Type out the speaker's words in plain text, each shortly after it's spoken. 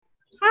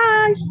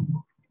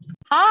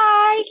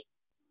Hi. Hi.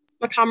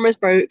 My camera's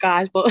broke,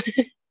 guys, but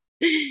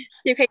you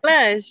okay,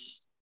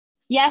 Liz?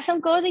 Yes, I'm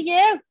good. Are you?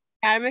 Yeah,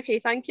 I'm okay,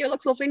 thank you. It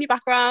looks lovely in your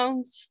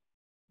background.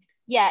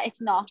 Yeah,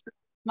 it's not.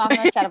 I'm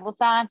having a terrible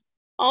time.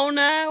 Oh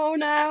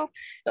no.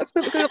 It looks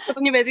good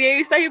on your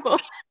videos, though,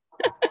 but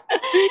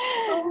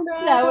oh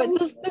No, no.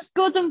 there's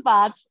good and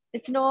bad.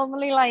 It's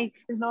normally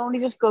there's normally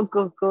just good,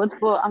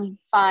 but I'm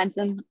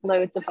finding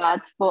loads of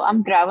bad. But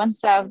I'm growing,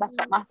 so that's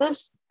what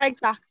matters.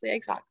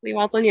 Exactly.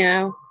 Well done,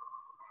 you.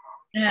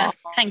 Yeah,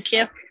 thank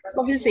you.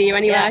 Lovely to see you Yeah,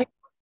 anyway.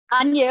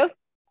 and you?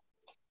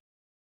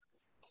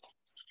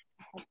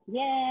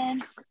 Yeah.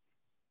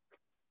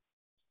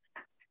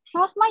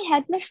 Half my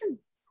head missing.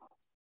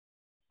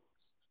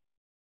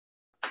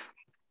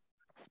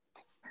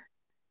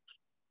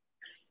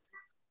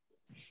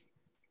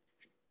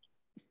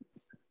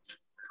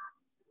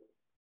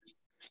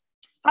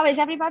 How is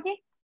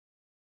everybody?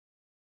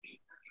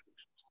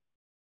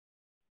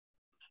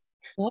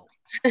 What?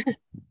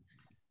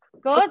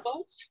 Good.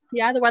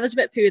 Yeah, the weather's a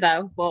bit poo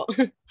though, but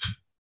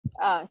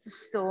Oh, it's a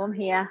storm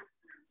here.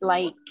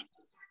 Like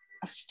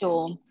a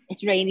storm.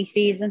 It's rainy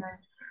season.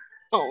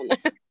 oh no.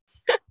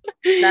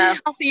 No.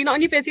 I'll see you not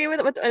on your video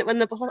when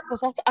the bus had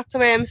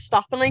to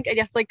stop and and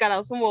you have to get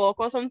out and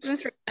walk or something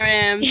through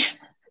but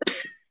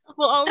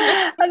oh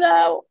no. I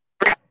know.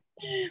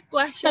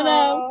 Bless I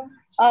know. you.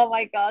 Oh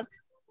my God.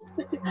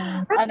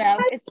 I know.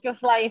 It's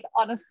just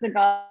honest to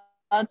God,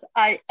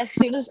 as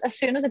soon as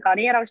I got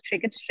here, I was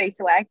triggered straight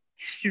away.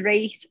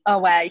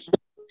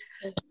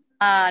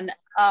 And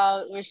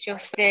it was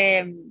just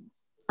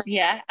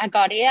I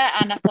got here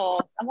and I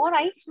thought, I'm all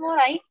right.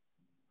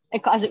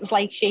 Because it was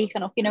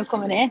shaking up,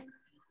 coming in.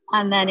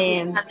 And then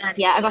I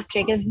got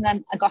triggered and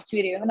then I got to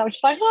my room and I was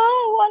just like,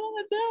 oh, what am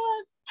I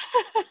doing?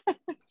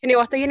 You know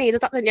what, though, you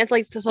needed that, didn't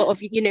you? To sort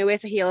of, where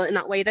to heal it in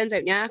that way then,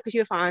 don't you? Because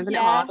you were finding it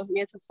hard, wasn't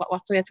you, to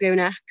where to go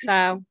next,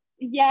 so.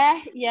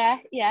 Yeah,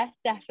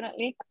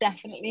 definitely.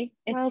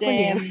 Well It's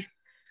done,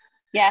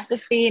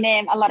 there's been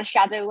a lot of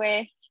shadow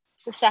work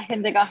the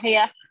second I got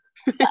here.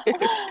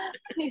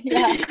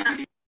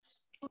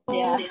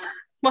 Yeah.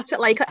 What's it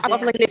like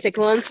having a new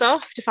signal and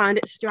stuff? Do you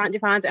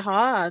find it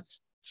hard?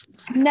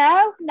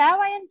 No,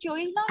 I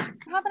enjoy not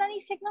having any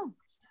signal,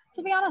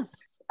 to be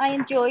honest. I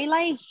enjoy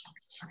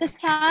there's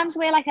times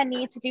where I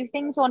need to do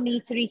things or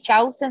need to reach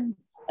out, and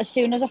as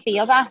soon as I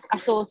feel that, I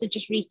sort of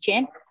just reach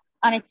in,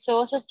 and it's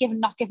sort of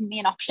not giving me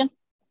an option.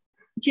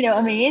 Do you know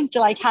what I mean?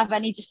 To have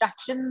any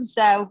distractions.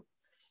 So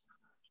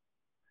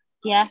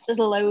yeah, there's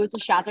loads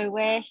of shadow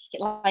work.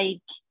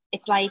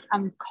 It's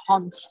I'm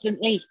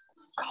constantly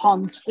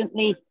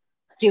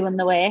doing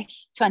the work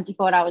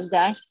 24 hours a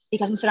day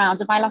because I'm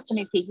surrounded by lots of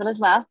new people as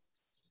well.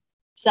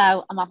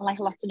 So I'm having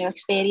lots of new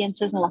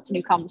experiences and lots of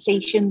new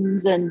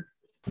conversations, and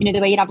the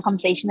way you have a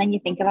conversation, then you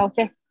think about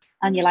it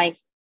and you're like,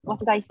 what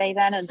did I say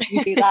then? And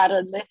you do that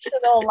and this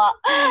and all that.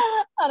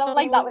 And I'm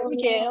like that with my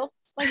journal.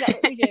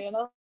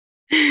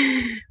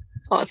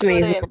 Oh, that's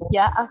amazing. But,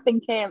 I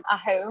think at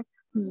home,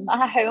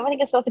 I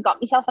think I sort of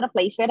got myself in a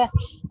place where I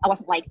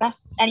wasn't like that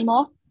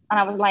anymore. And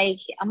I was like,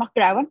 I'm not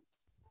growing.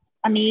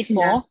 I need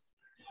more.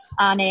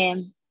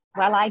 And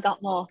well, I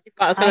got more.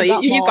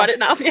 You've got it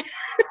now.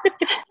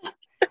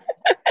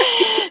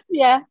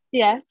 Yeah,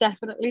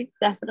 definitely.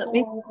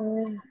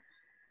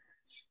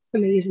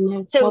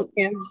 Amazing.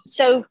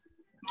 So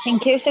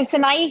thank you. So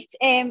tonight,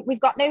 we've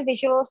got no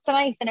visuals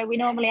tonight. I know we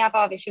normally have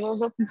our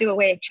visuals up and do a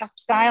workshop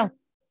style,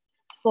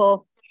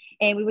 but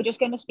we were just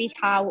going to speak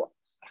about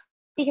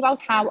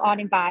how our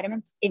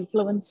environment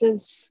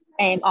influences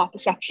our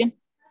perception.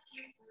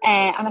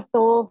 And I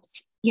thought,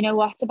 you know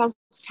what, about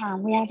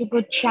time we had a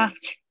good chat.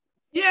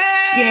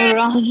 Yeah. We're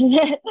on.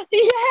 Yeah.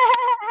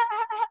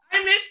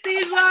 I miss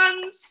these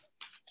ones.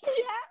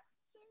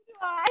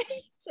 Yeah,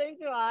 so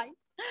do I.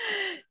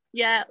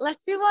 Yeah,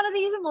 let's do one of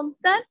these a month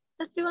then.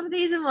 Let's do one of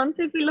these a month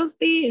if we love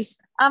these.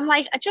 I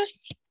miss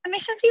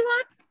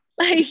everyone.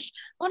 I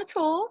want to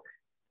talk,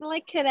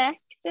 connect,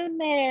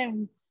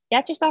 and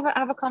just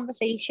have a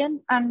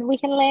conversation, and we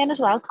can learn as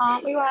well,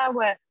 can't we? While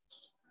we're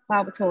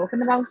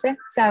talking about it.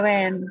 So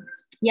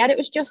it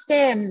was just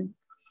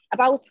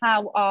about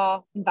how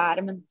our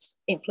environment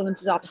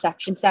influences our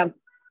perception. So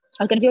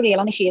I was going to do a reel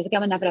on this years ago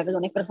and never ever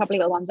done it, but I probably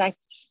will one day.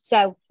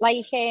 So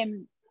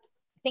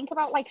think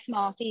about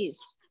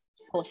Smarties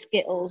or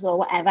Skittles or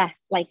whatever,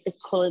 the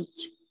coloured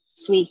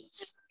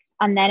sweets,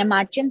 and then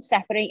imagine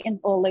separating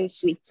all those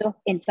sweets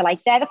up into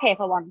they're the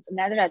purple ones and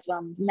they're the red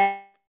ones and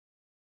they're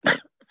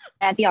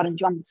the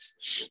orange ones,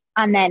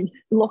 and then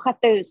look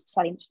at those.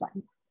 Sorry, I'm just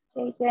letting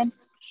it in.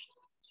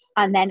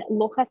 And then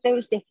look at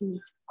those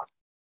different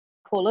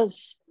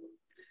colours,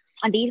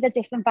 and these are the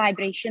different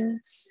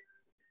vibrations.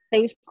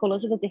 Those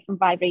colours are the different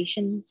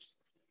vibrations.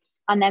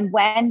 And then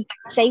when,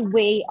 say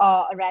we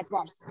are a red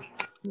one,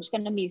 I'm just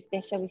going to mute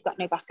this so we've got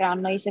no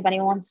background noise. If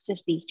anyone wants to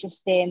speak,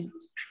 just turn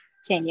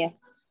your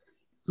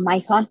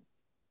mic on.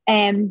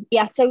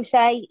 So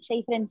say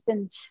for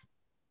instance,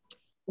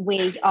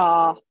 we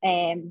are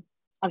a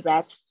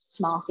red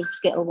Smartie,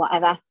 Skittle,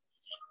 whatever.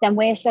 then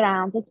we're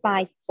surrounded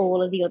by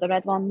all of the other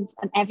red ones.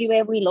 And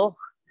everywhere we look,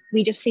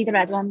 we just see the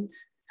red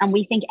ones and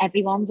we think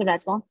everyone's a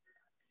red one.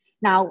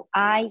 Now,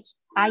 I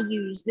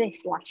used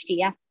this last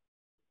year.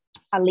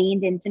 I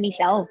leaned into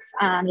myself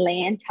and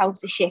learned how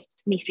to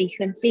shift my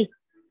frequency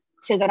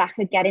so that I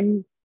could get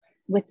in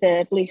with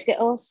the blue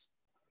Skittles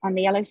and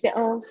the yellow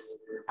Skittles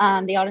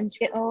and the orange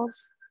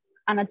Skittles.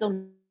 And I've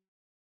done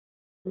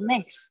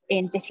this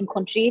in different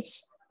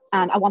countries.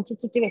 And I wanted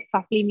to do it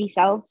properly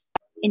myself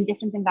in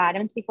different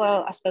environments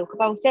before I spoke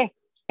about it,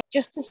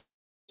 just to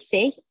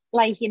see,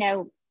 like, you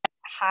know,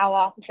 how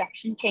our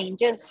perception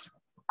changes.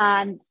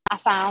 And I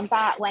found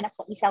that when I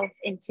put myself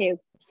into,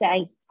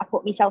 say,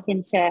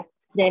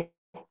 the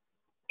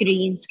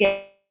green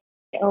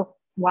Skittle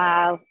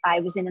while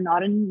I was in an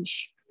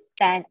orange,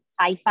 then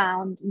I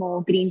found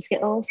more green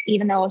Skittles,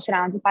 even though I was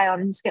surrounded by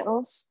orange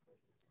Skittles.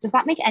 Does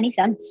that make any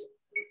sense?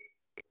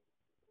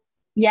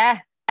 Yeah.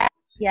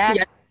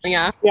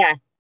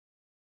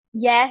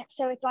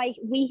 So it's like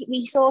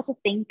we sort of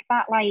think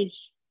that like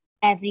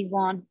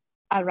everyone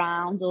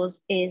around us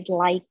is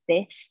like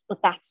this, but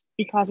that's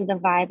because of the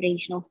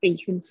vibrational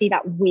frequency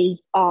that we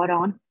are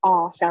on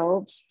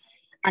ourselves.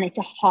 And it's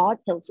a hard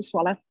pill to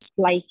swallow.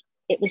 Like,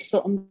 it was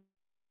something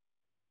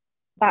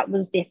that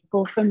was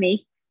difficult for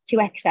me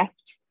to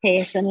accept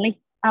personally.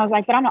 I was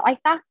like, but I'm not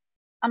like that.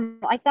 I'm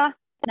not like that.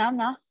 No,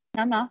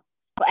 I'm not.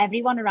 But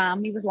everyone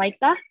around me was like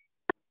that.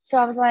 So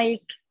I was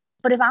like,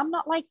 but if I'm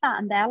not like that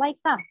and they're like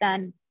that,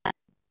 then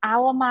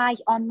how am I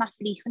on that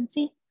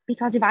frequency?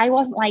 Because if I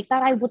wasn't like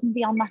that, I wouldn't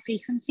be on that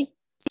frequency.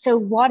 So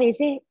what is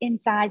it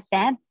inside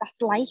them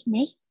that's like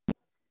me?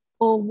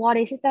 Or what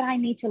is it that I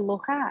need to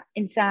look at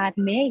inside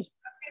me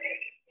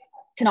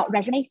to not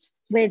resonate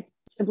with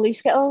the blue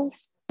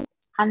Skittles?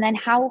 And then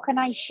how can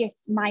I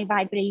shift my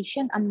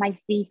vibration and my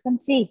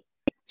frequency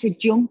to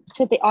jump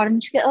to the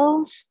orange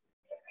Skittles?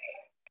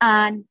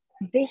 And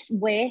this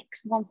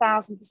works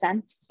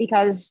 1000%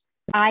 because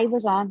I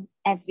was on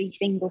every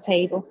single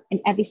table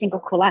in every single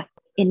colour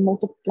in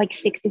multiple, like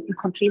 6 different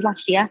countries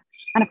last year.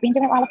 And I've been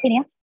doing it while I've been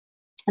here.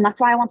 And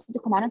that's why I wanted to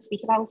come on and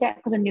speak about it,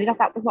 because I knew that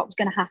that was what was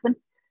going to happen.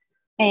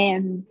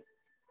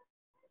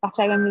 That's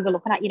why when we were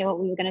looking at, you know, what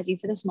we were going to do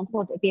for this month,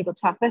 thought it'd be a good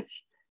topic.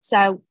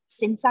 So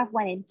since I've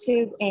went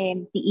into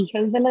the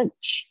Eco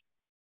Village,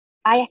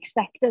 I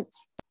expected,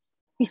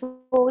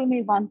 before we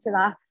move on to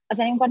that, has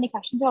anyone got any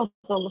questions about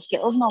all the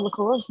Skittles and all the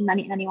colours and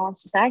anything anyone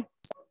wants to say?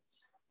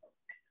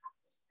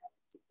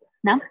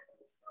 No?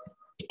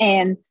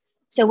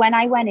 So when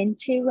I went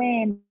into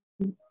the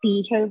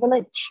Eco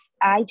Village,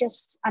 I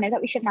know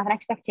that we shouldn't have an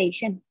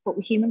expectation, but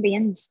we're human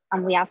beings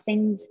and we have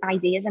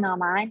ideas in our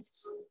minds.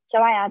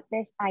 So I had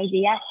this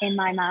idea in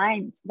my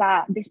mind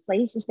that this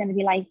place was going to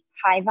be like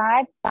high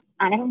vibe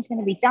and everyone's going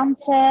to be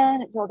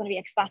dancing. It was all going to be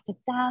ecstatic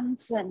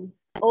dance and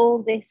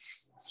all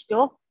this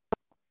stuff.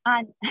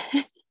 And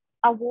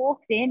I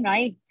walked in,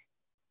 right?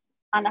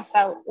 And I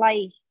felt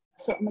like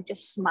something had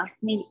just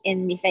smacked me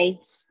in the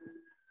face.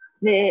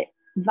 The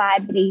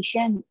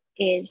vibration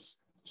is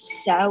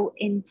so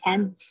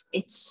intense.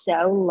 It's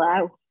so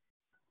low.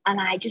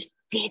 And I just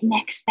didn't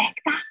expect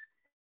that.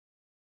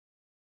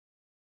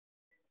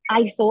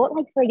 I thought,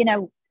 like, for, you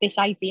know, this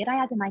idea I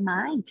had in my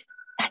mind,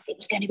 that it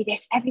was going to be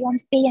this,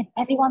 everyone's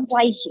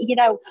like, you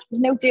know, there's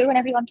no doing,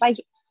 everyone's like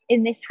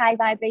in this high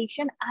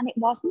vibration, and it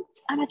wasn't.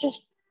 And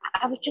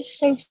I was just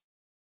so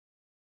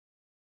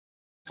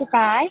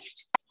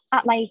surprised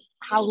at like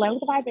how low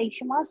the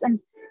vibration was. And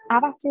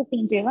I've had to have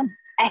been doing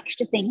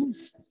extra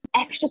things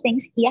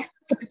here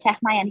to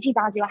protect my energy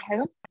than I do at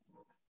home.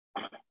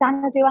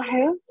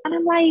 And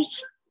I'm like,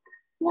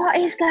 what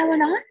is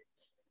going on?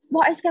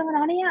 What is going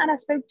on here? And I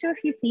spoke to a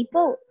few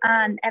people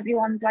and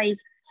everyone's like,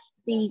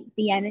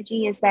 the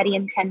energy is very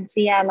intense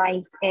here.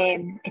 Like,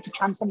 it's a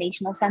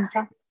transformational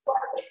centre.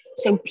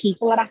 So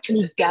people are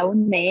actually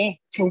going there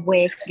to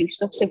work through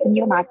stuff. So can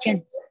you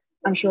imagine?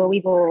 I'm sure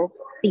we've all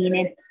been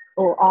in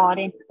or are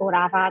in or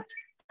have had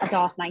a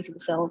dark night of the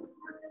soul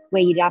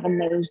where you're having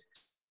those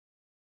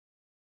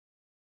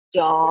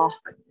dark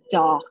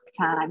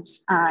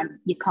times and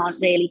you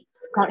can't really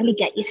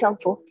get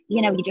yourself up.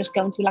 You know, you're just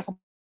going through like a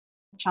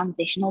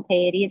transitional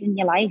period in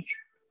your life.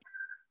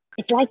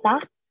 It's like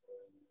that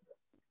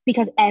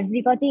because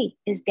everybody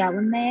is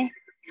going there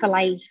for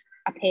like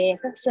a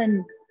purpose,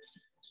 and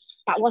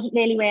that wasn't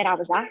really where I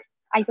was at.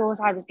 I thought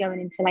I was going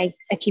into like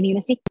a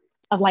community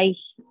of like,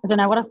 I don't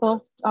know what I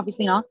thought,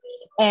 obviously not.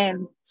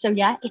 So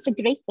yeah, it's a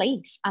great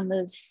place and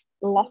there's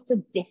lots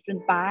of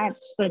different vibes,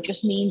 but it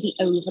just means the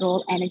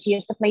overall energy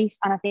of the place.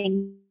 And I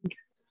think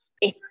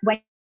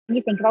when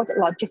you think about it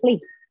logically,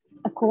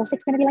 of course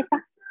it's going to be like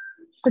that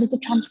because it's a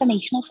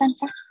transformational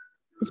centre.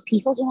 There's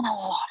people doing a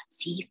lot of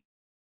deep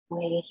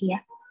work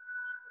here,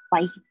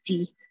 like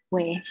deep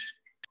work.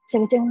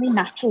 So it's only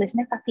natural, isn't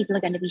it, that people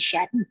are going to be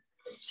shedding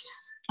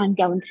and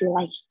going through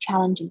like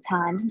challenging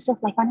times and stuff.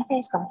 Like when I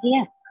first got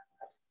here,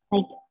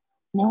 like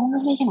no one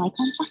was making eye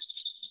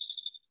contact.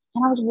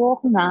 And I was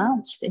walking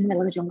around just in the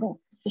middle of the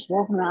jungle, just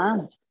walking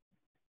around.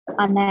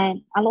 And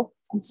then I looked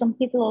and some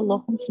people will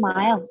look and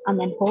smile and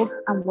then hug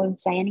and won't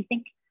say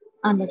anything.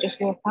 and they just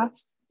walked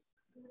past.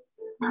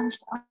 I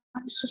was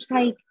just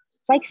like,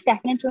 it's like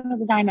stepping into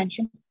another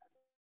dimension.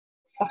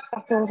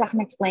 That's all I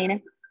can explain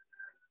it.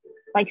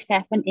 Like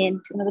stepping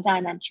into another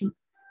dimension.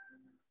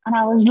 And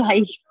I was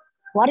like,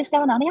 what is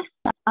going on here?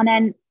 And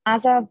then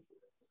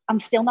I'm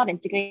still not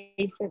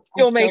integrated.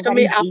 You're making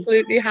me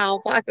absolutely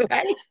howl, by the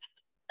way.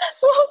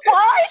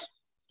 Why?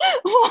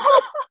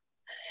 What?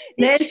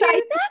 There's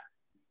like,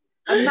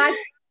 and my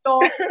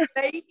daughter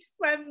face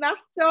when that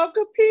dog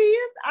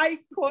appeared, I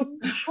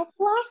couldn't stop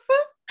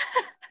laughing.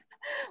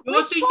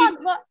 Which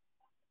one? What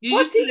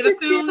did you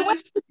do?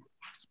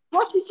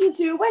 What did you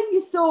do when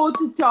you saw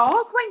the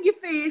dog when you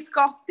first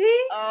got there?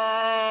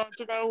 Oh,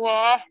 do you know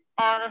what?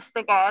 Honest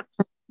to God,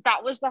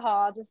 that was the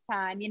hardest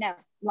time. You know,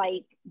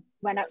 like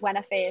when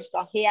I first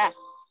got here,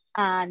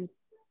 and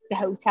the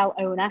hotel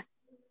owner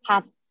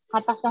had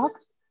that dog.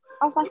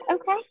 I was like,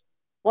 okay.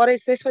 What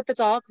is this with the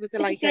dog? Was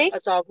it This like a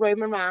dog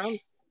roaming around?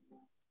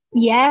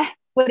 Yeah,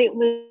 but it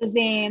was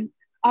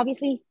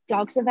obviously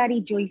dogs are very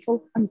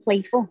joyful and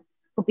playful,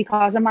 but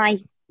because of my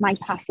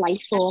past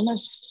life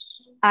traumas,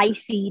 I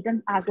see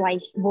them as like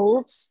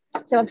wolves.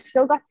 So I've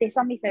still got this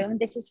on my phone.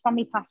 This is from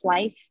my past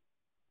life.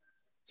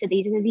 So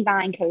these are the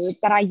divine codes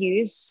that I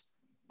use.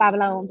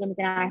 Babylon and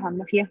I have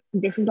with you.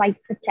 This is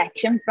like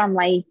protection from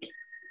like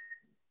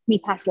me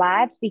past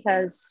lives,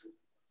 because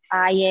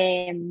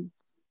I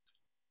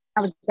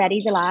was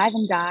buried alive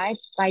and died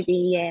by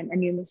the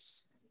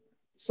anonymous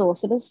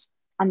sorcerers,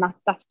 and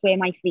that's where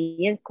my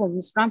fear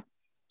comes from,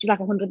 which is like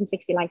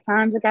 160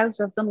 lifetimes ago.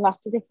 So I've done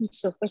lots of different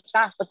stuff with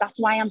that, but that's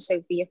why I'm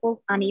so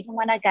fearful. And even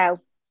when I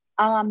go,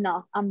 oh, I'm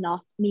not,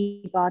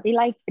 my body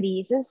like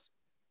freezes.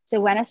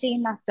 So when I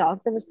seen that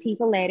dog, there was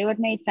people there who had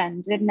made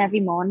friends with, and every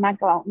morning I'd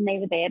go out and they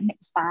were there and it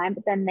was fine,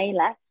 but then they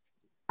left,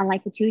 and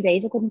like for 2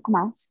 days I couldn't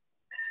come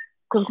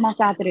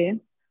outside the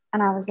room.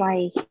 And I was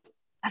like,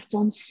 I've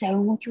done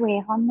so much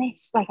work on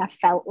this. Like I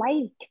felt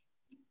like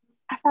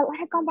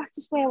I'd gone back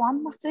to square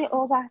one. That's it.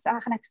 All I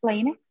can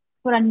explain it.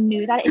 But I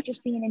knew that it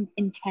just been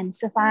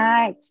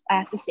intensified. I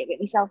had to sit with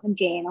myself and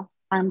journal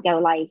and go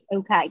like,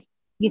 okay,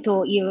 you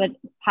thought you were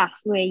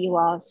past where you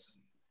was,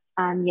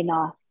 and you're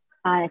not.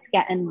 And it's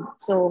getting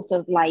sort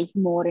of like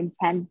more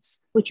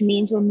intense, which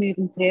means we're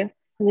moving through.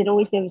 Because it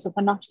always goes up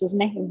a notch,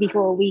 doesn't it?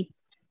 Before we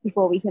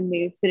can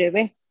move through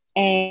it.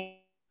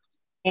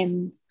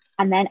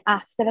 And then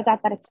after I had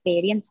that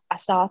experience, I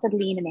started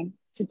leaning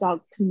into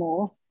dogs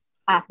more.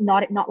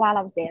 Not while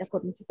I was there. I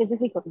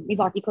physically couldn't. My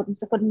body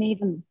couldn't. I couldn't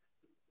even.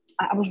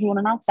 I was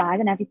running outside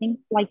and everything,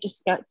 like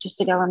just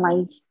to go and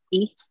like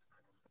eat.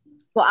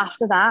 But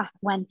after that,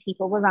 when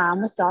people were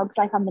around with dogs,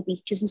 like on the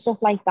beaches and stuff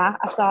like that,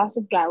 I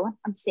started going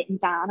and sitting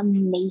down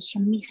and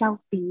making myself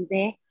be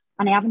there.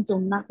 And I haven't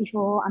done that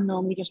before. I'm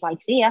normally just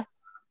like, see ya,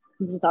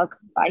 there's a dog,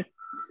 bye.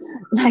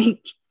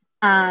 Like,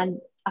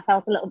 and I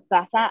felt a little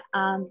better.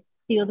 And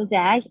the other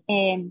day,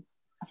 I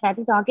fed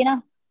the dog, you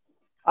know.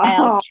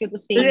 I should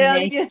have seen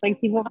really? Like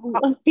people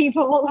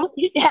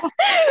yeah.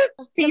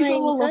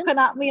 People were looking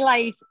at me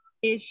like,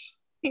 is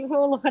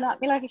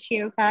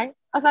she okay?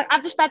 I was like,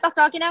 I've just fed that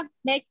dog, you know,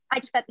 Nick. I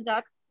just fed the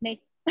dog,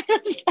 Nick.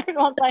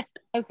 Everyone's like,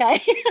 okay.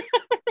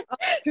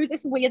 Who's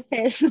this weird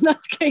person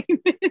that came in?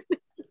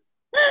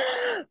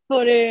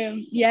 But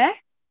yeah,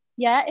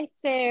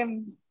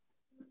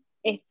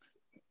 it's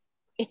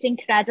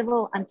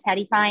incredible and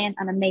terrifying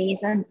and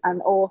amazing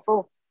and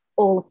awful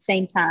all at the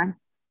same time.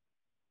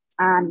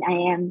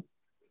 And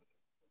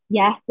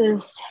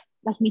there's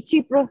like my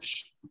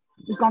toothbrush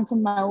has gone to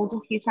mold a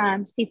few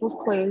times. People's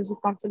clothes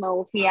have gone to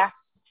mold here.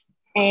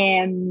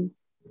 The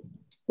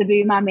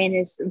room I'm in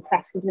is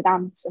infested with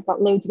ants. I've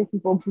got loads of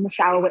different bugs in the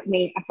shower with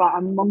me. I've got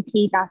a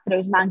monkey that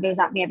throws mangoes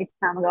at me every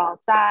time I go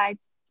outside.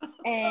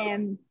 Yeah.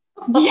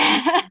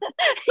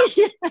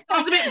 Sounds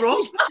a bit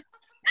rough.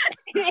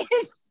 It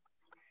is.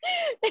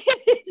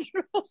 It is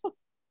rough.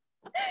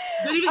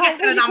 Don't even get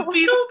to an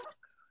Anfield.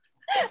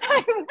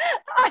 I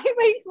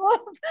wake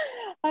up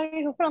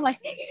and I'm like,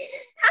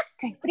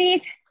 okay,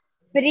 breathe.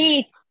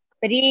 And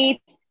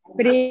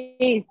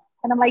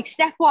I'm like,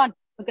 step one,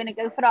 we're going to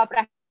go for our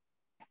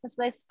breakfast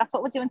list. That's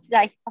what we're doing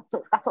today.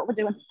 That's what we're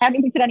doing. I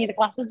haven't been to any of the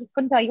classes. Just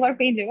couldn't tell you what I've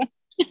been doing.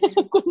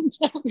 Couldn't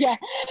tell you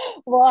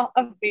what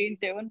I've been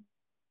doing.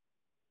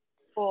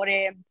 But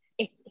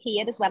it's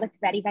here as well. It's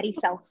very, very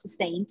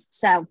self-sustained.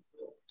 So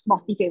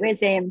what we do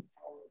is when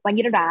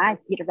you arrive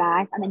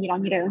and then you're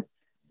on your own.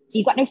 So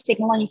you've got no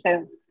signal on your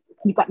phone,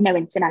 you've got no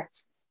internet,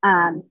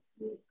 and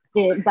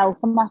the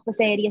welcome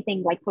office area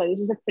thing like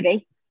closes at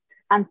 3.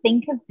 And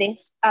think of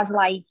this as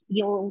like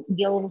you'll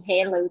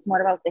hear loads more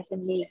about this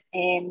in the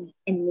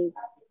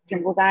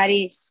Jungle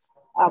Diaries.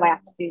 Oh, I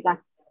have to do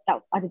that.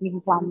 I didn't even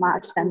plan that. I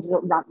just ended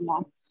up ranting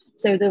on.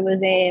 So there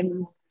was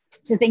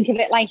so think of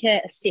it like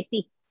a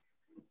city.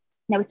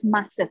 No, it's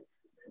massive.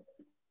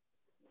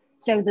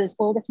 So there's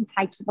all different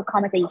types of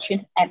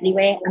accommodation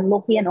everywhere. And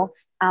lucky enough,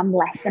 I'm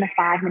less than a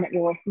 5-minute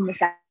walk from the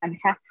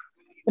centre.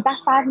 But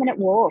that 5-minute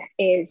walk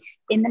is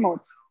in the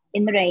mud,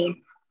 in the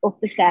rain, up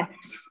the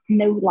steps,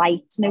 no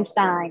lights, no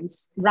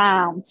signs,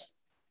 round.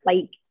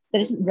 Like,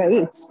 there isn't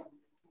roads.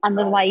 And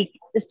they're like,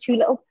 there's two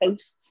little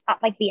posts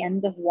at like the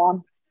end of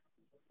one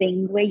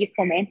thing where you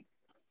come in,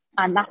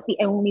 and that's the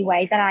only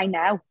way that I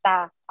know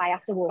that I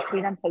have to walk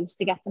through them posts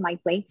to get to my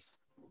place.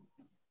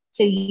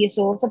 So you're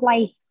sort of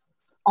like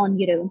on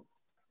your own,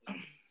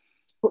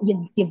 but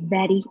you're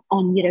very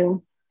on your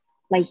own.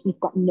 Like you've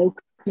got no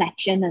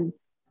connection, and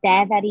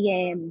they're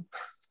very.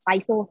 I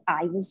thought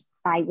I was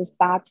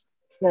bad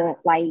for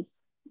like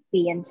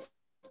being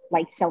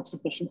like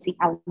self-sufficiency,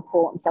 how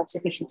important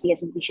self-sufficiency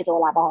is, and we should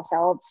all have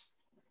ourselves.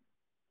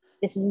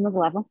 This is another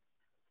level.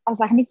 I was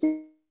like, I need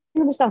to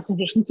do the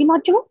self-sufficiency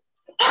module.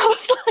 I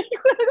was like,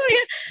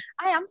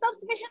 I am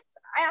self-sufficient.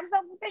 I am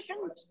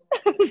self-sufficient.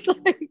 I was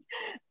like,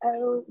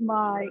 oh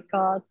my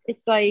God.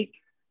 It's like,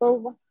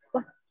 well,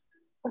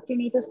 what do you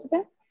need us to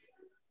do?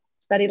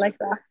 It's very like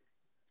that.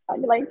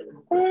 And you're like,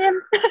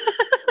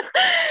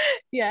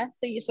 yeah.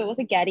 So you sort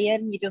of get here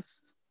and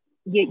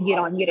you're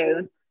on your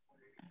own.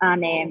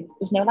 And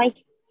there's no like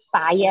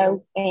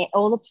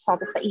all the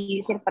products that you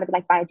use here have got to be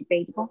like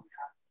biodegradable.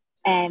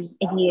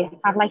 If you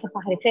have like a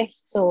packet of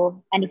crisps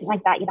or anything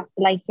like that, you'd have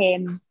to like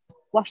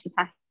wash the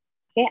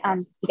packet,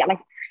 and you get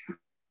like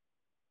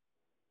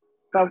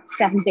about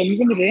 7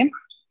 bins in your room,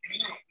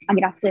 and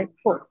you'd have to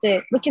put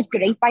which is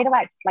great by the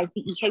way, like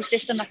the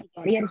ecosystem that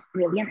they here is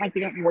brilliant, like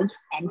they don't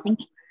waste anything.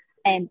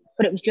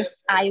 But it was just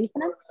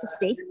eye-opening to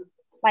see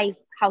like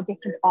how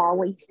different our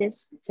waste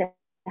is to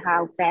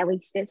how their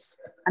waste is,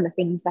 and the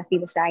things that they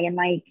were saying.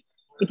 Like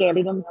the girl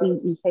who runs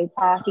the eco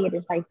party, it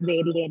is like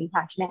really, really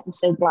passionate. I'm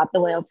so glad the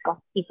world's got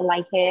people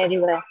like her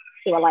who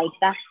are like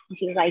that. And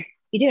she was like,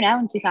 you do know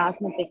in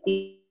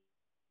 2050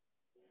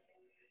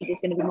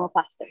 there's going to be more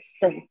plastic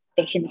than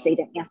fish in the sea,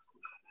 don't you?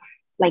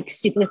 Like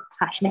super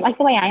passionate, like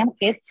the way I am with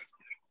kids.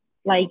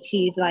 Like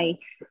she's like,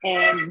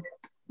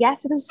 yeah,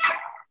 so there's,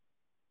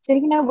 so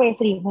you know where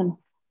to even,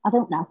 I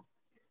don't know,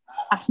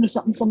 ask me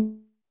something,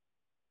 someone.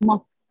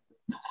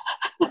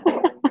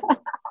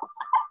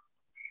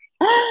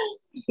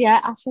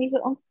 Yeah, ask me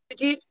something.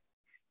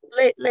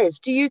 Liz,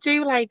 do you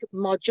do like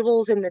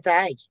modules in the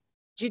day?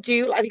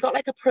 Have you got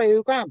like a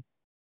program?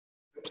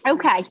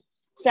 Okay,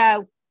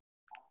 so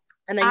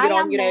and then you're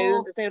on your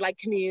own. There's no like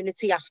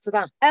community after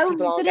that.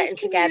 People aren't getting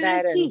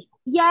together. And,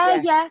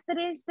 yeah, there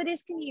is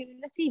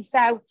community.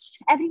 So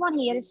everyone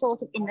here is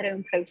sort of in their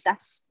own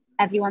process.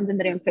 Everyone's in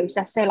their own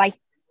process. So like,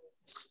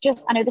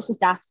 just, I know this is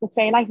daft, but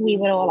say like we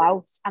were all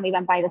out and we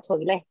went by the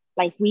toilet,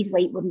 like we'd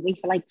wait, wouldn't we,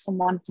 for like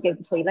someone to go to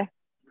the toilet?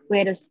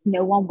 Whereas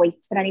no one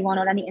waits for anyone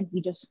or anything.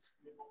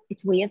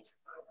 It's weird.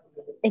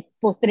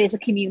 But there is a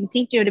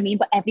community, do you know what I mean?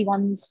 But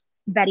everyone's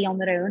very on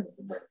their own.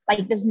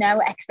 Like there's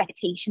no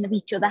expectation of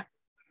each other.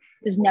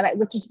 There's no,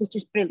 which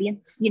is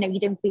brilliant. You know,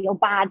 you don't feel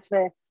bad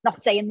for not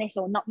saying this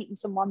or not meeting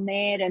someone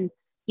there, and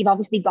you've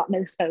obviously got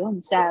no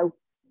phone, so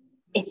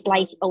it's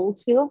like old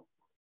school.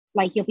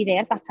 Like you'll be there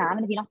at that time,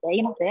 and if you're not there,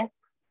 you're not there.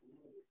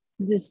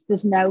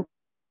 There's no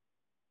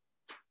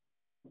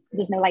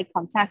like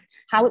contact.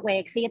 How it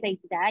works here day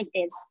to day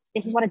is,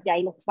 this is what a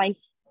day looks like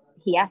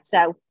here.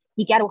 So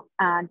you get up,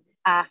 and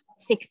at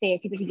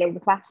 6:30 there's a yoga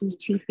class. There's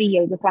 2 free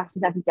yoga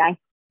classes every day,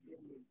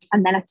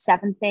 and then at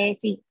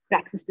 7:30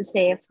 breakfast is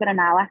served for an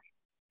hour.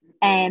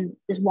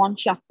 There's one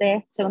shop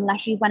there, so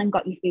unless you went and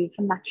got your food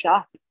from that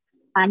shop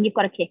and you've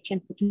got a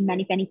kitchen, which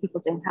many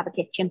people don't have a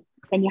kitchen,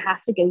 then you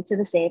have to go to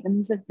the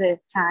servings of the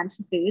Times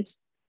for food,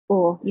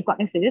 or you've got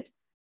no food.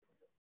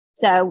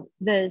 So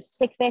there's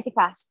 6:30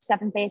 class,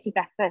 7:30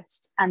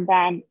 breakfast, and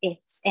then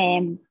it's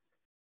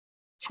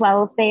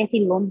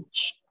 12:30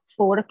 lunch,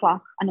 4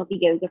 o'clock another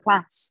yoga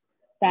class.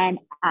 Then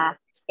at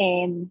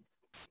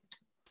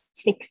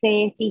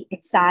 6:30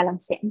 it's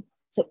silent sitting.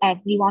 So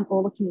everyone,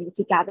 all the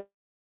community gathers,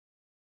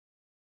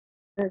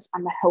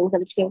 and the whole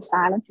village goes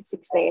silent at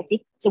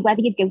 6:30. So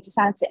whether you go to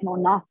silent sitting or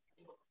not,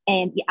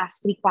 you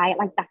ask to be quiet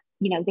like that.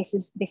 You know, this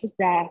is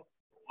their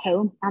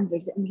home and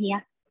visiting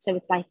here. So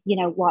it's like, you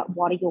know,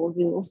 what are your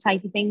rules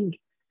type of thing.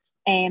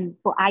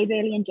 But I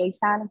really enjoy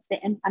silent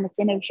sitting, and it's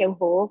in Osho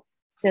Hall.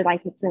 So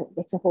like it's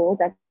a hall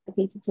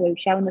dedicated to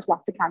Osho, and there's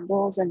lots of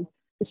candles, and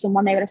there's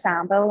someone there with a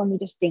sound bowl, and they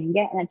just ding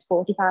it, and it's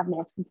 45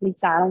 minutes complete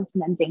silence,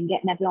 and then ding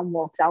it, and everyone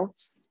walks out.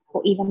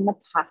 But even the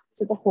path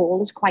to the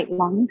hall is quite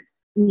long,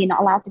 and you're not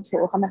allowed to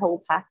talk on the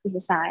whole path. There's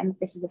a sign,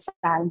 this is a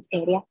silent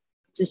area.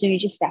 So as soon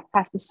as you step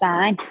past the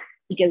sign,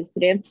 you go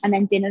through, and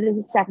then dinner is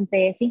at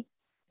 7:30.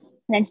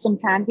 And then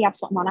sometimes they have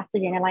something on after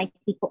dinner, like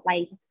they put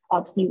like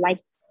odd few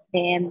like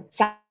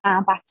sound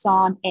bats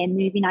on,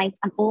 movie night,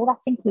 and all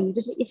that's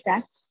included with your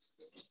stay.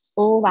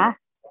 All that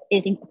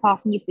is,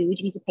 apart from your food,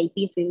 you need to pay for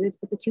your food,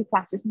 but the 2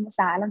 classes and the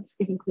silence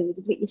is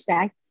included with your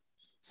stay.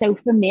 So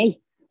for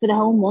me, for the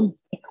whole month,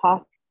 it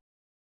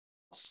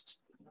cost,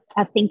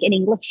 I think in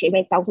English it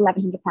worked out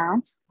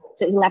 £1,100.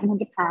 So it was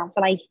 £1,100 for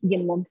like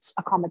your month's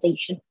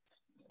accommodation.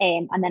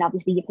 And then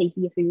obviously you pay for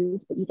your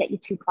food, but you get your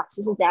 2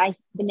 classes a day.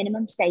 The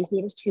minimum stay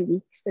here is 2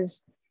 weeks,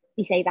 because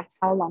they say that's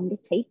how long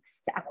it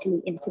takes to actually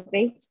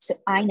integrate. So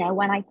I know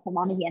when I come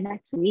on here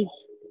next week,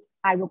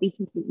 I will be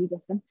completely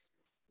different,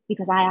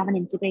 because I haven't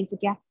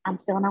integrated yet. I'm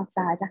still an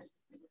outsider.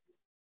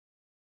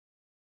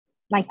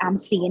 Like I'm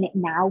seeing it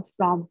now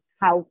from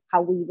how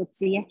we would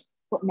see it.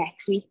 But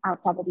next week, I'll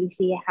probably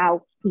see it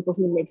how people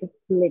who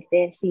live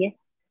there see it.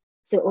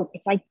 So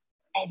it's like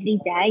every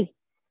day,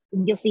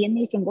 you'll see in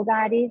these jungle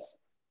diaries,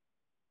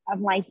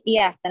 I'm like,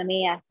 yeah, then I'm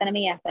here, then I'm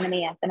here, then I'm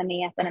here, then I'm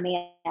here, then I'm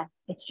here.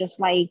 It's just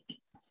like,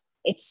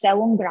 it's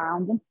so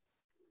ungrounding.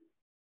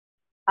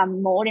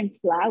 I'm more in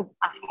flow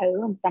at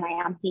home than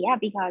I am here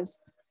because,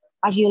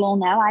 as you'll all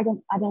know, I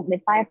don't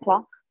live by a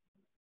clock.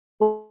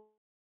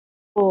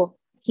 But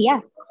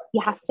here,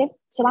 you have to.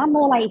 So I'm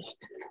more like,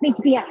 need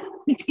to be here,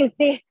 need to go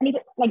there, I need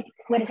to, like,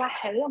 whereas at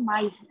home,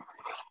 I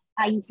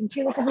eat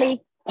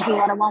intuitively, I do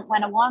what I want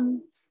when I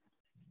want.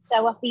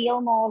 So I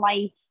feel more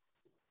like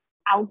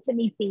out of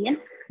me being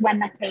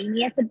when I came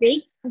here to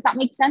be. Does that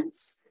make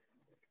sense?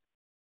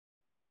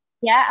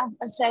 Yeah,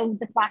 so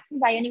the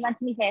classes, I only went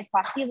to my first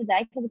class the other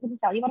day because I couldn't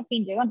tell you what I've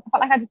been doing. I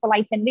felt like I had to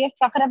light in me of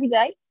chocolate every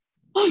day.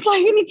 I was like,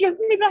 I need to go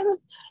for my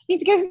breakfast, I need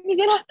to go for my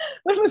dinner,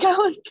 where am I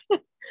going?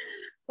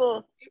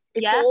 But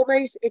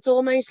it's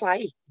almost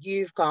like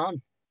you've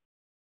gone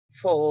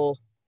for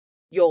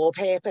your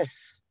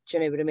purpose. Do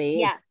you know what I mean?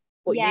 Yeah.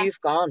 But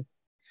you've gone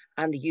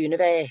and the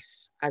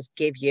universe has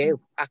give you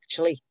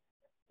actually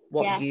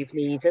what you've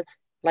needed.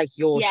 Like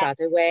your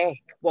shadow work,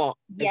 what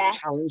is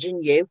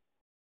challenging you.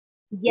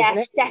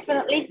 Yeah,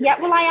 definitely. Yeah,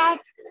 well, I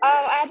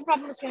had a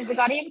problem as soon as I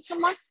got here with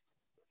someone.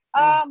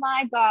 Oh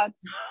my God.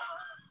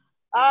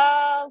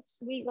 Oh,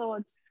 sweet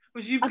Lord.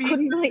 Was you I beef?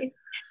 couldn't believe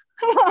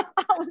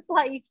I was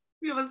like,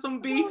 You having some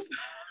beef?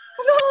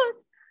 Lord,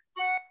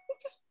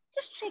 it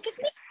just triggered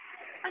me.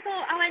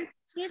 I went,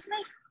 excuse me,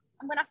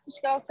 I'm going to have to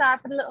just go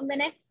outside for a little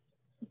minute.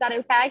 Is that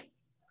okay?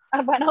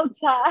 I went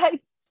outside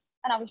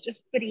and I was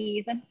just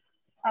breathing.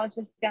 I was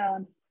just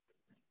going,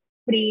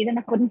 breathing.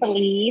 I couldn't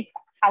believe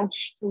how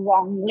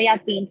strongly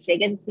I'd been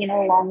triggered. It's been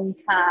a long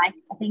time.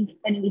 I think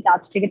only my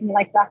dad's triggered me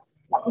like that.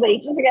 That was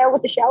ages ago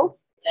with the show.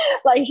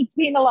 Like, it's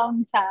been a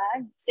long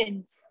time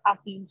since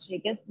I've been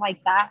triggered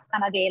like that.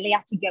 And I really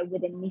had to go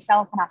within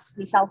myself and ask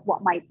myself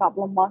what my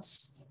problem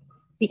was.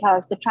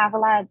 Because the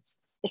travel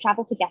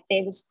to get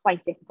there was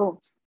quite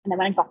difficult. And then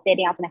when I got there,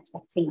 they had an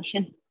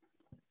expectation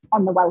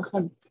on the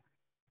welcome,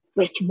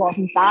 which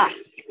wasn't that.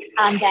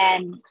 And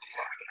then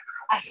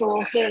I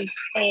sort of,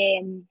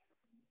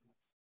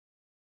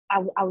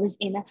 I was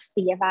in a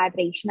fear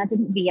vibration. I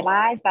didn't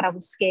realise that I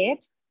was scared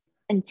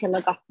until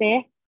I got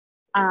there.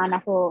 And I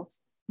thought,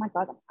 oh my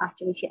God, I'm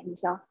actually shitting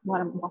myself.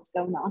 What's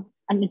going on?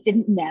 And I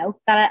didn't know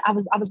that I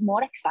was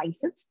more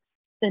excited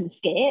than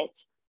scared.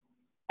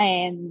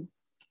 And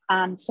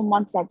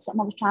someone said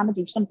something, I was trying to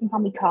do something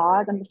on my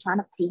card and I was trying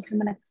to pay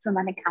from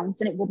an account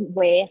and it wouldn't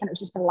work. And it was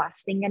just the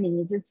last thing I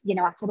needed,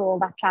 after all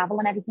that travel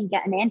and everything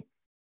getting in.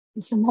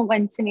 And someone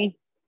went to me,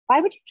 why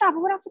would you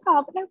travel without a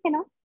card but no pin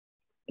on?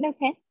 No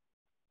pin.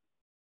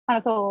 And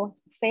I thought,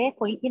 fair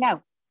point,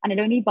 and it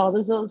only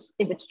bothers us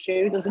if it's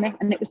true, doesn't it?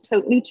 And it was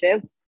totally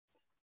true.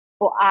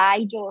 But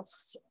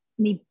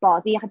my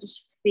body, I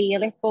just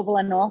feel it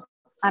bubbling up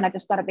and I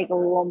just got a big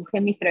lump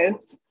in my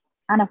throat.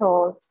 And I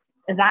thought,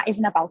 that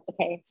isn't about the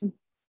person.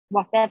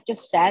 What they've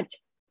just said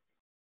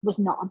was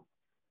not.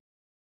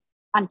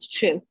 And it's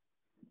true.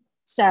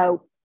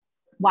 So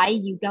why are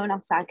you going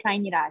outside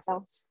crying your eyes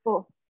out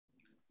for?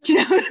 Do you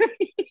know what I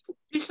mean?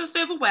 It's just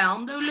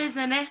overwhelmed though, Liz,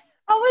 isn't it?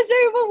 I was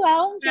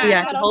overwhelmed.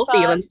 Yeah, the whole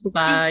feelings was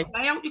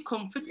Way out your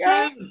comfort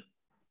zone.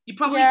 You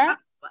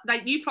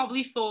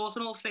probably thought,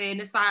 in all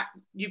fairness, that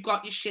you've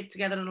got your shit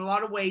together in a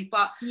lot of ways,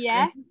 but when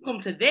you come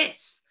to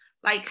this,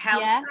 like Hel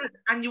said,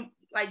 and you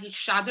like your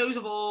shadows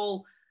of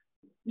all.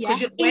 Yeah,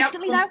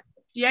 instantly though.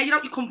 Yeah, you're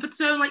out your comfort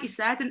zone, like you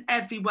said, in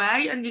every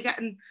way, and you're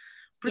getting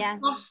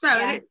lost though.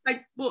 And it's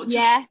like,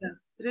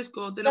 it is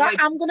good.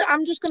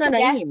 I'm just gonna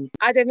name.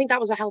 I don't think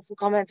that was a helpful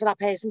comment for that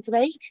person to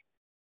make.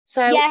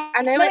 So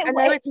I know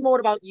it's more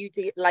about you,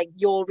 like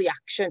your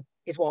reaction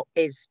is what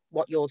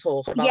you're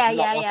talking about, not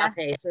what that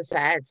person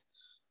said.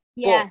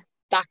 Yeah, but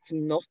that's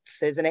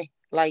nuts, isn't it?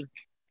 Like,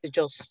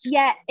 just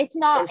it's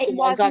not.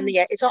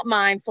 It's not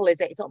mindful,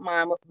 is it? It's not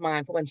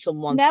mindful when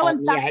someone's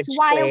on the edge. That's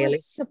why clearly. I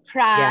was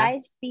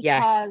surprised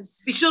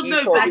because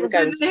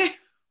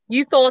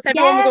you thought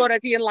everyone was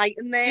already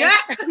enlightened there.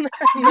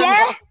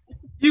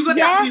 You got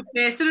that new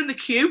person in the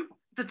queue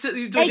that does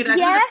your head with the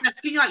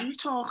desk, and you're like, who are you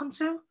talking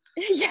to?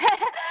 Yeah,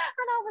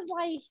 and I was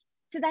like,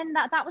 so then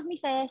that was my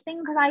first thing,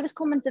 because I was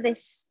coming to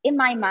this in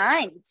my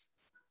mind.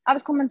 I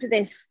was coming to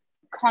this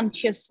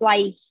conscious,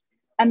 like,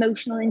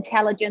 emotional,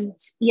 intelligent,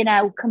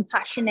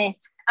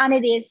 compassionate, and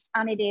it is,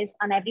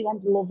 and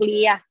everyone's lovely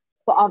here,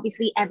 but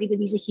obviously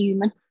everybody's a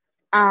human,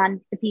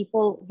 and the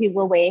people who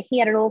will work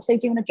here are also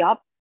doing a job,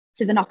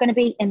 so they're not going to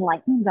be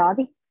enlightened, are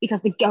they?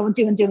 Because they go and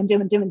do, and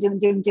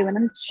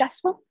it's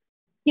stressful,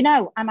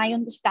 and I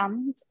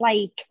understand,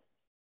 like,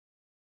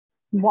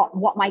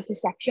 what my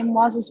perception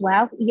was as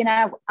well,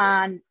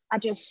 and I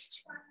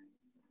just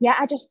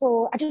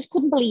thought, I just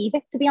couldn't believe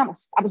it, to be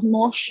honest. I was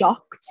more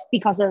shocked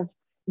because of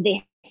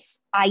this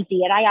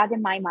idea I had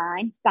in my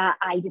mind that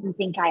I didn't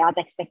think I had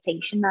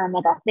expectation, and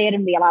I got there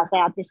and realised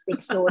I had this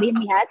big story in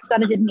my head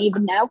that I didn't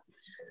even know.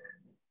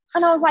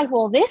 And I was like,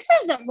 well, this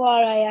isn't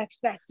what I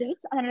expected.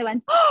 And then I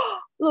went, oh,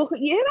 look what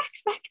you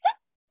expected.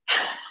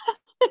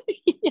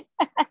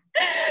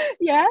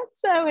 Yeah.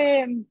 So,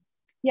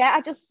 yeah,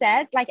 I just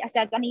said, like I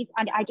said,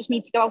 I just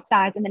need to go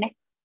outside a minute.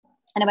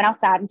 And I went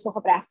outside and took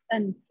a breath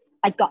and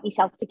I got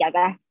myself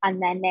together.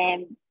 And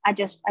then I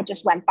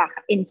just went back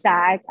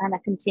inside and I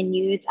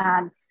continued.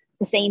 And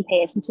the same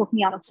person took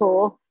me on a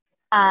tour.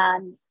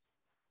 And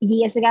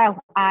years ago,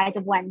 I'd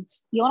have went,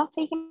 you're not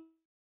taking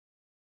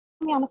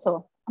me on a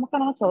tour. I'm not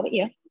going on a tour with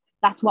you.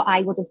 That's what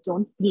I would have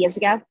done years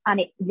ago. And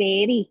it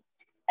really,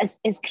 as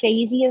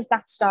crazy as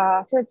that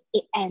started,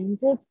 it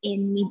ended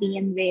in me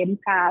being really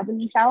proud of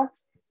myself,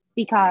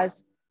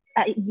 because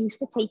it used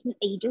to take me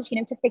ages,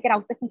 to figure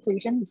out the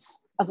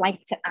conclusions of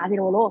like to add it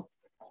all up.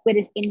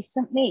 Whereas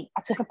instantly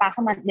I took it back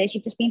and went, Liz,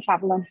 you've just been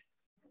traveling.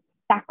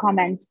 That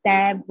comment,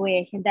 they're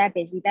working, they're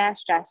busy, they're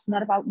stressed,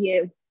 not about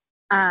you.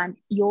 And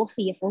you're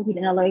fearful, you're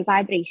in a low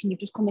vibration, you've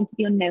just come into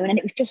the unknown. And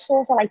it was just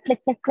sort of like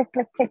click, click, click,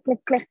 click, click,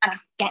 click, click. And I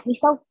get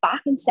myself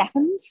back in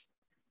seconds.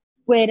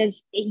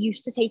 Whereas it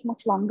used to take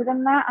much longer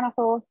than that. And I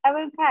thought, oh,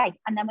 okay.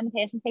 And then when the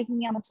person taking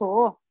me on a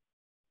tour,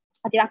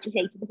 I did actually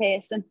say to the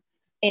person,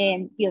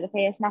 the other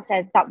person, I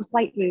said, that was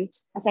quite rude.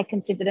 I said,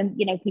 considering,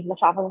 people are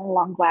traveling a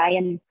long way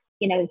and,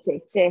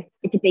 it's a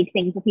big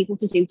thing for people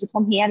to do, to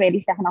come here,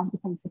 really stepping out of the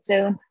comfort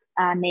zone,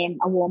 and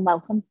a warm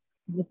welcome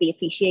would be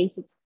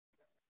appreciated.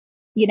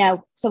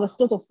 So I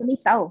stood up for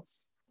myself,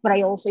 but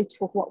I also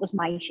took what was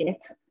my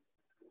shit.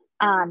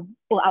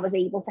 But I was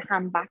able to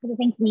hand back, because I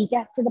think we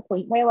get to the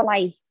point where we're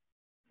like,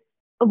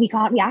 oh, we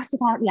can't react.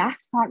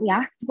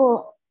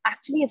 But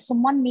actually, if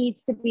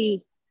someone's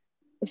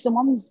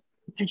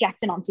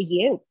projecting onto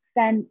you,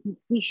 then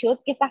we should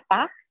give that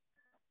back,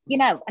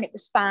 and it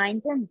was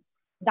finding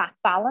that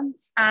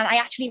balance. And I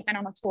actually went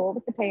on a tour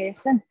with the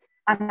person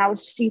and I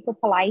was super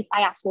polite.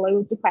 I asked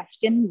loads of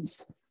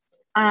questions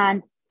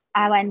and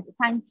I went,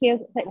 thank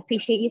you, I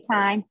appreciate your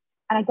time.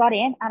 And I got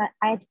in and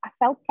I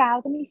felt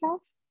proud of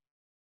myself,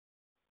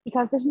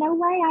 because there's no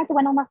way I'd have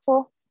went on that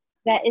tour.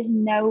 There is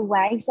no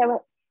way.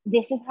 So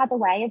this has had a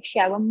way of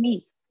showing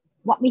me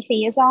what my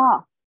fears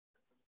are,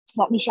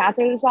 what my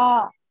shadows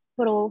are,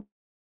 but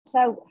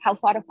also how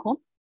far I've come,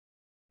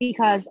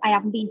 because I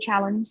haven't been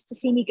challenged to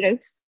see me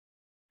growth.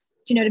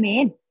 Do you know what I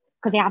mean?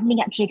 Because I haven't been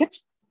getting triggered.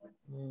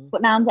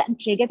 But now I'm getting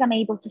triggered, I'm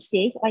able to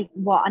see like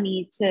what I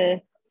need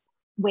to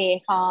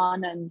work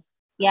on, and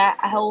yeah,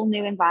 a whole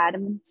new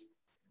environment.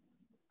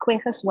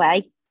 Quickest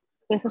way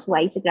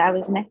to grow,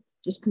 isn't it?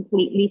 Just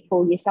completely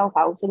pull yourself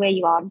out of where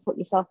you are and put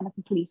yourself in a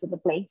complete other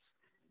place.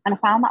 And I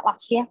found that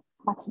last year.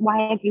 That's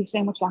why I grew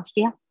so much last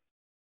year.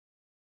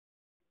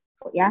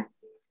 But yeah.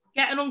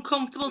 Getting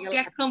uncomfortable to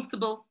get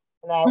comfortable.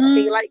 No,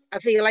 I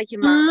feel like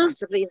you're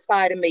massively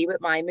inspiring me with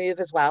my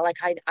move as well. Like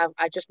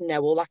I just know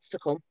all that's to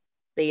come.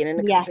 Being in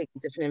a completely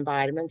different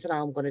environment and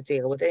how I'm going to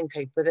deal with it and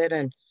cope with it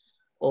and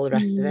all the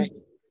rest of it.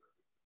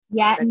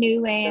 Yeah,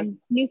 new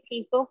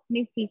people.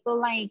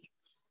 Like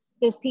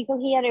there's people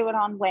here who are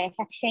on work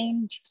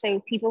exchange, so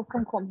people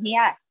can come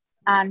here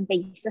and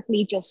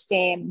basically just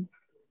they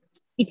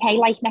pay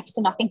like next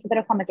to nothing for their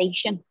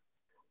accommodation,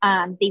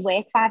 and they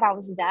work 5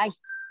 hours a day.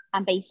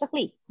 And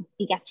basically,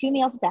 they get 2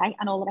 meals a day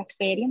and all their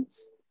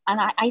experience.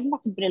 And I think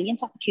that's a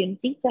brilliant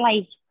opportunity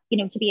to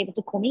to be able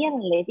to come here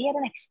and live here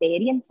and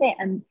experience it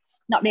and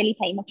not really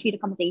pay much for your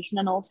accommodation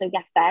and also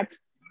get fed.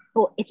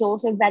 But it's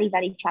also very,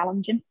 very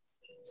challenging.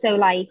 So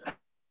I've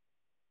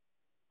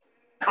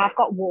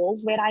got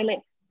walls where I live.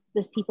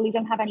 There's people who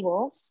don't have any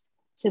walls.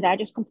 So they're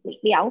just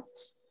completely out,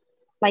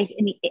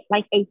 open.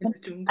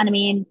 And I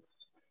mean,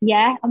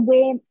 yeah, and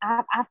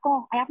I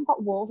haven't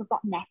got walls, I've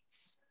got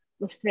nets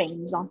with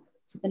frames on.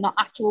 So they're not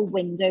actual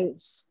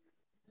windows,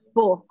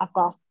 but I've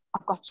got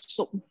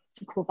something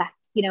to cover,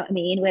 you know what I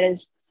mean?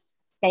 Whereas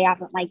they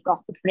haven't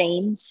got the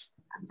frames.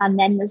 And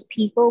then there's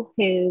people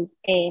who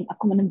are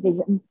coming and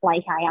visiting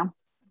like I am.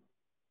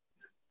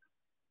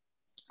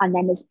 And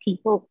then there's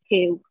people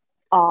who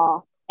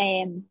are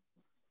who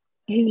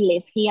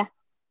live here.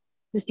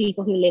 There's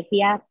people who live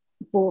here,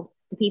 but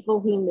the people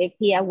who live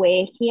here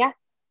work here.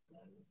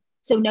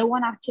 So no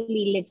one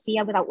actually lives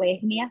here without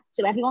working here.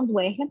 So everyone's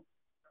working.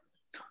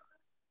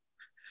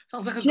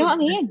 Sounds like do you know what I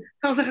mean?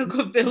 Sounds like a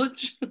good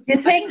village. Do you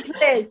think,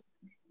 Liz?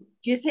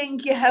 Do you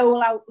think your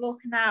whole outlook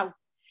now?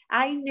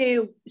 I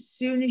knew as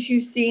soon as you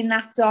seen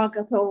that dog,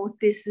 I thought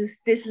this is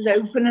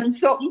opening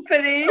something for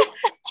you.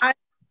 I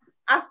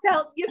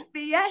felt your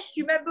fear. Do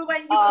you remember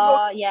when you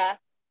were yeah,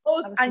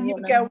 and you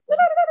would go,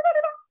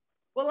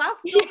 well,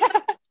 after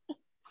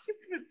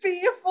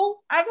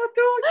fearful, and I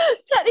thought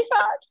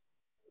terrified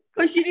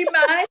because you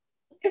remind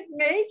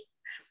me,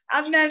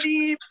 and then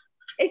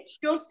it's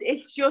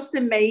just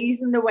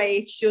amazing the way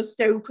it's just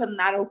opened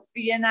that up for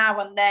you now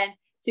and then.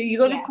 So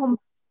you're going to come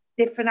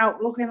different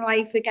outlook in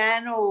life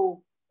again, or?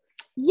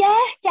 Yeah,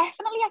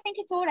 definitely. I think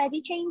it's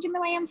already changing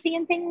the way I'm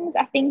seeing things.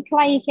 I think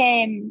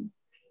the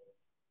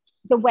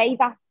way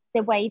that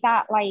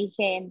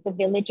the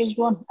village is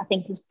run, I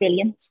think is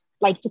brilliant.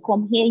 To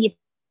come here, you've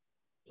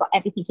got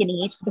everything you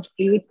need. The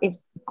food is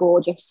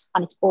gorgeous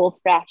and it's all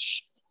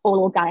fresh.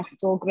 all organic,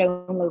 it's all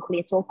grown locally,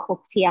 it's all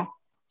cooked here.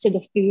 So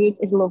the food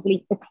is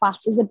lovely. The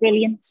classes are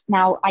brilliant.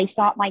 Now, I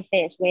start my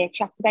first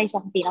workshop today, so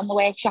I haven't been on the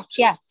workshops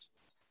yet.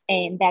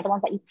 They're the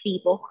ones that you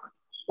pre-book,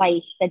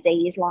 like the day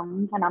is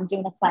long, and I'm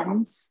doing a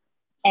cleanse.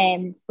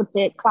 But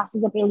the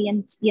classes are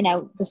brilliant. You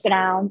know, the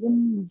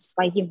surroundings,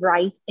 like you're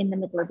right in the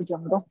middle of the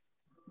jungle.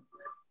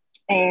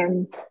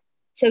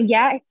 So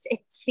yeah,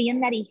 it's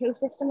seeing their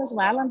ecosystem as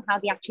well and how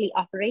they actually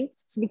operate.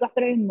 So they've got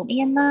their own money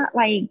in that.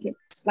 Like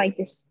it's like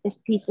this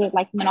piece of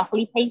like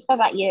Monopoly paper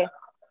that you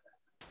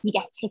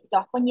get ticked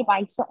off when you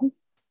buy something.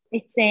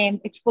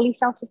 It's fully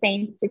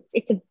self-sustained.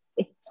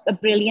 It's a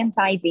brilliant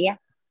idea.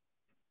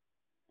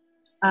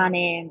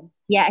 And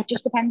yeah, it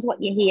just depends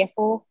what you're here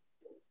for.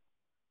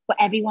 But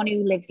everyone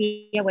who lives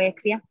here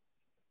works here.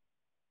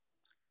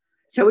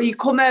 So you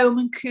come home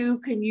and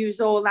cook and use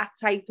all that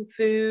type of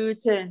food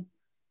and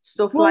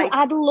stuff well, like.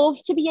 I'd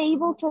love to be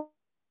able to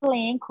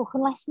learn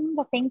cooking lessons.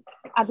 I think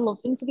I'd love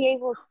them to be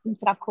able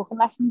to have cooking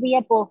lessons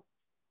here, but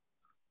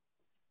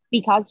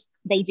because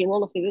they do all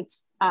the food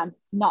and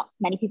not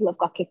many people have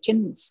got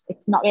kitchens,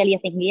 it's not really a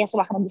thing here, so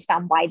I can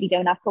understand why they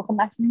don't have cooking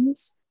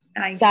lessons.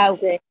 So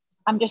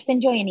I'm just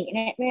enjoying eating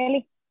it,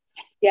 really.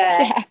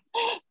 Yeah.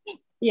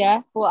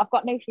 Yeah, but I've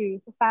got no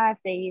food for 5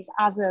 days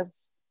as of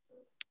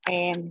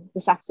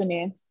this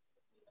afternoon.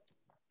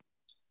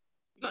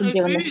 So I'm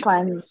doing this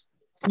cleanse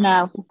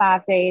now for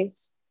 5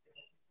 days.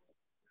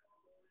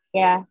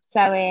 Yeah,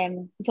 so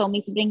he told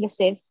me to bring a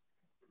sieve.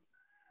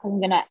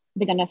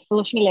 They're gonna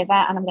flush my liver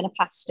and I'm gonna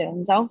pass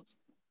stones out.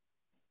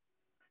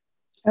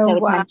 Oh, so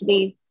it's wow. meant to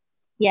be,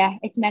 yeah,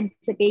 it's meant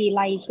to be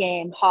like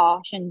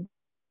harsh, and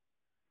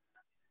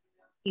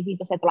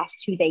people said the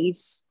last 2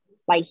 days,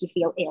 like you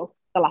feel ill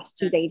the last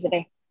 2 days of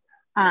it.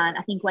 And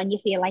I think when you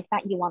feel like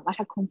that, you want like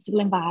a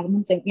comfortable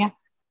environment, don't you?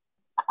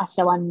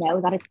 So I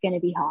know that it's going to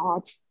be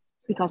hard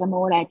because I'm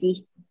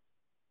already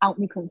out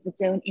in my comfort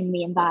zone in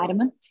the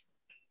environment.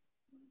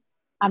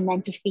 And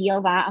then to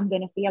feel that, I'm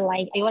going to feel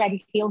like I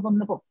already feel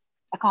vulnerable.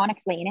 I can't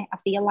explain it. I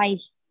feel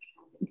like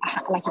you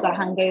got a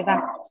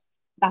hangover,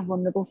 that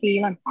vulnerable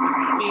feeling.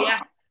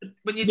 Yeah.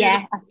 When you do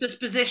this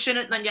position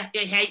and then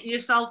you're hating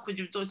yourself because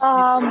you've done.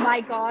 Oh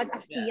my God, I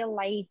feel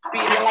like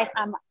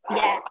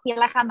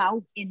I'm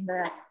out in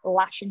the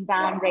lashing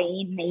down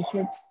rain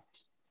naked,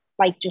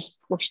 like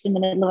just pushed in the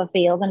middle of a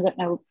field, and I don't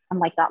know, I'm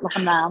like that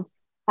looking around.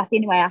 That's the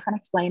only way I can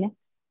explain it.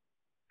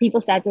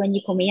 People said when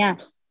you come here,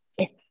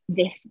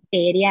 this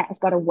area has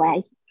got a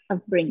way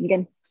of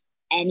bringing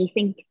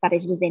anything that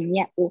is within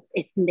you up.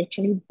 It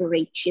literally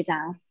breaks you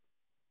down,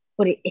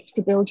 but it's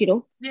to build you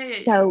up. Yeah.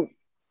 So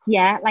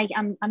yeah, like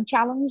I'm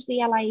challenged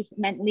here, like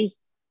mentally,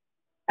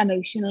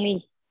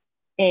 emotionally,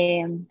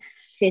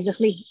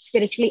 physically,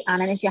 spiritually,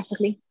 and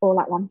energetically all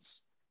at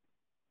once.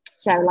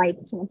 So like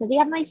someone said, "Do you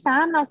have a nice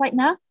time?" And I was like,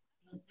 no,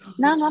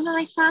 not a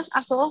nice time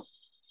at all.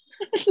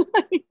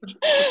 Like,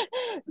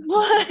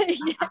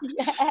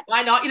 yeah.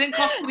 Why not? You're in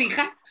Costa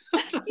Rica.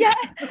 Yeah.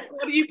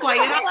 What are you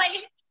playing at?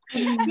 Like,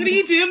 what are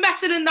you doing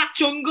messing in that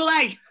jungle,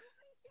 eh?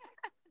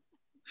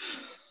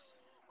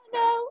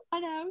 I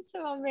know.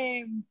 So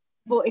I'm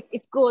but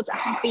it's good. I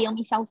can feel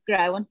myself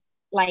growing.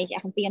 Like I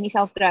can feel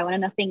myself growing,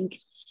 and I think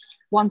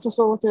once I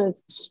sort of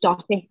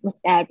stop it with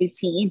their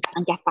routine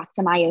and get back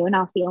to my own,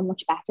 I'll feel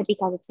much better,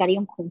 because it's very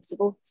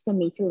uncomfortable for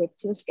me to live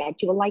to a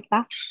schedule like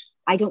that.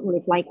 I don't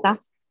live like that.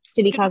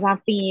 So because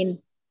I've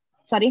been,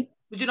 sorry?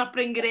 Would you not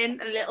bring it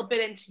in a little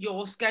bit into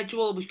your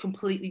schedule? Would you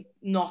completely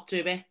not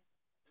do it?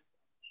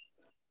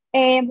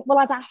 Well,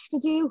 I'd have to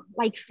do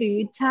like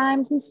food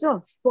times and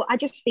stuff, but I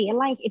just feel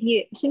like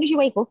as soon as you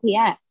wake up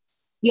here,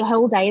 your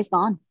whole day is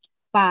gone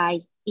by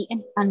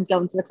eating and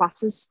going to the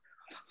classes.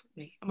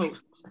 Me. I'm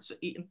always obsessed with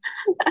eating.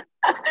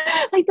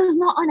 Like there's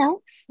nothing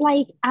else.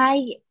 Like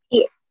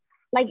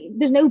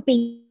there's no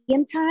being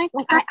time.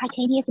 Like I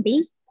came here to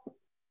be.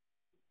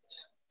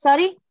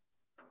 Sorry?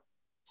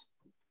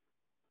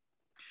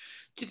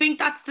 Do you think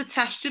that's the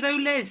test, you though,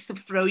 Liz, to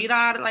throw you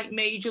out like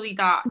majorly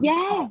that?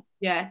 Yeah,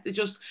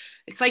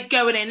 it's like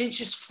going in and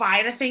just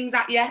firing things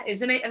at you,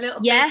 isn't it? A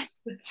little bit.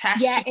 The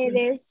test. Yeah, it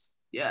is.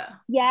 Yeah.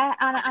 Yeah,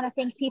 and I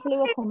think people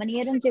who are coming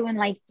here and doing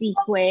like deep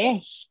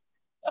work,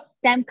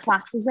 them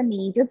classes are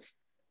needed.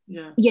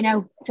 Yeah. You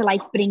know, to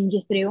like bring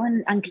you through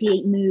and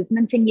create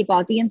movement in your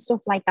body and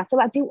stuff like that. So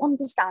I do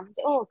understand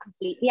it all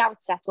completely how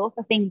it's set up.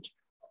 I think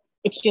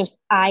it's just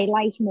I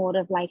like more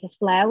of like a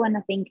flow, and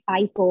I think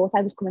I thought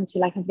I was coming to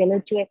like a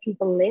village where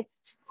people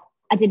lived.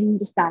 I didn't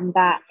understand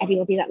that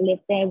everybody that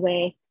lived there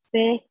worked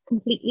there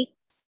completely.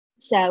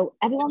 So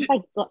everyone's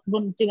like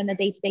doing the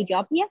day-to-day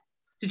job here.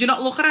 Did you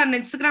not look around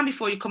Instagram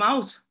before you come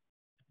out?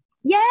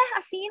 Yeah,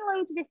 I've seen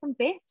loads of different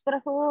bits, but I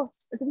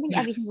didn't think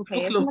every single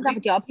person would have a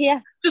job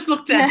here. Just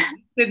looked dead,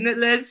 didn't it,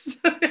 Liz?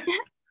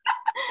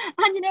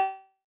 And you know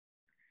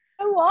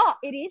what?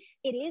 It is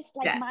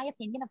like my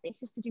opinion of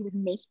this is to do with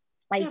me.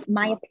 Like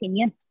my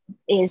opinion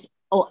is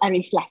a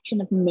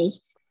reflection of me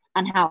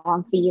and how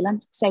I'm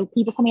feeling. So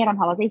people come here on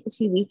holiday for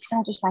 2 weeks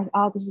and are just like,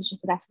 oh, this is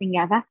just the best thing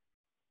ever.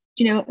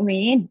 Do you know what I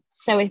mean?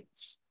 So I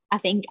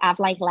think I've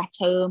like left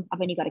home.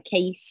 I've only got a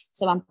case,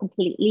 so I'm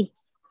completely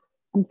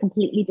I'm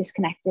completely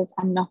disconnected.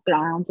 I'm not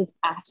grounded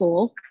at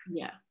all.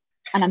 Yeah.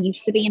 And I'm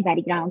used to being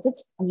very grounded.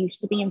 I'm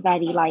used to being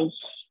very like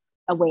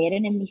aware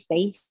and in my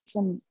space.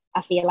 And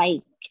I feel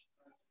like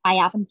I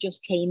haven't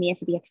just came here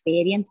for the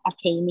experience. I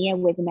came here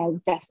with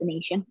no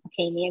destination. I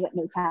came here with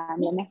no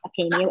time limit. I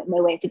came here with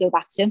nowhere to go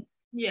back to.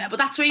 Yeah, but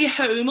that's where your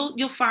home,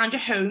 you'll find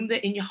your home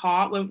that in your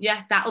heart, won't you?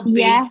 That'll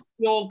be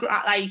your,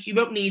 like, you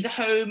won't need a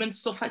home and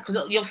stuff like,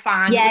 because you'll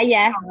find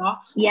your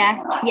heart.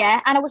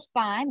 Yeah. And I was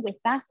fine with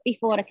that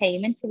before I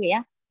came into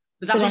here.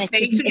 But that's what I'm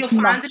saying, so you'll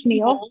find it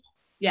me up.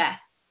 Yeah.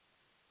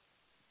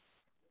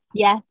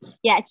 Yeah,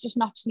 it just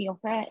knocks me up.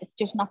 It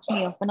just knocks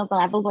me up another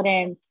level. But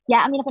yeah,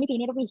 I mean, I've only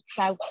been here a week,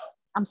 so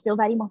I'm still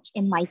very much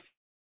in my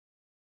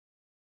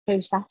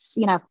process.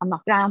 You know, I'm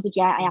not grounded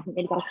yet. I haven't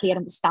really got a clear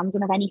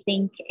understanding of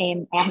anything.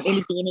 I haven't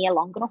really been here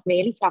long enough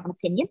really to have an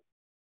opinion,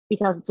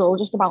 because it's all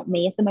just about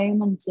me at the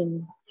moment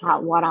and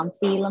what I'm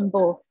feeling.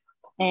 But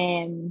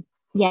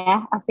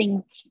yeah, I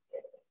think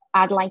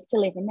I'd like to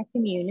live in the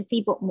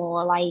community, but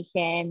more like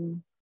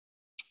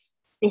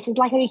this is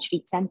like a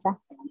retreat centre.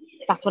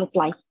 That's what it's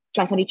like. It's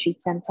like a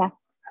retreat centre.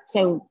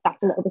 So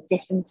that's a little bit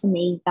different to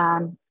me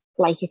than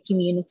like a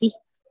community.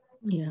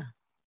 Yeah.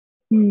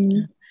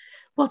 Mm.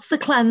 What's the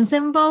cleanse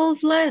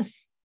involved,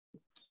 Liz?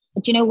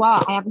 Do you know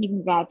what? I haven't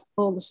even read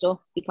all the stuff,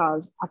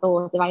 because I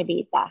thought if I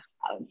read that,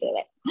 I won't do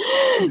it.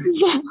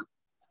 So,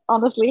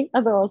 honestly,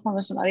 I thought I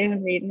was not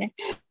even reading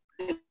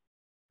it.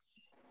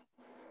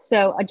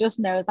 So I just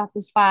know that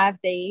there's 5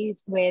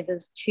 days where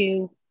there's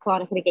 2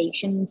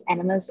 clarifications,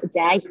 enemas a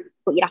day,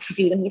 but you have to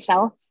do them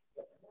yourself.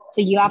 So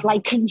you have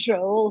like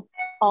control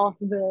of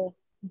the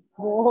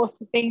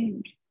water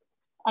thing.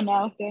 I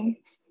know, don't.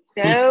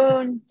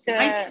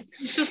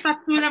 It's just that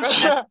doing them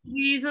for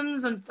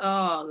reasons and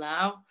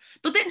no.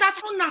 But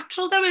that's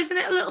unnatural though, isn't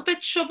it? A little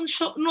bit shutting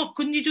up.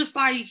 Couldn't you just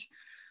like,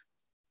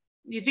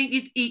 you think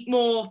you'd eat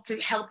more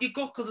to help your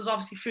gut, because there's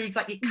obviously foods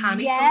that you can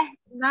eat?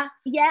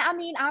 Yeah, I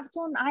mean, I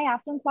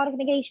have done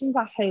clarifications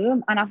at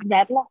home, and I've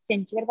read lots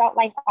into it about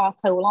like our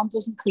colon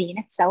doesn't clean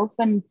itself,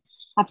 and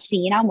I've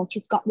seen how much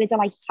it's got rid of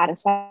like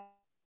parasites.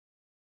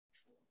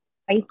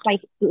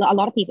 Like a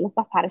lot of people have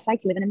got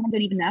parasites living in them and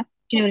don't even know.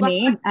 Do you know what I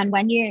mean? And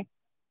when you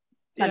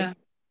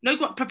no,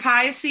 what,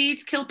 papaya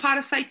seeds kill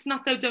parasites,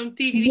 not though, don't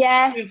they?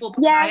 Yeah.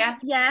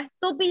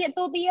 There'll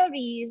be a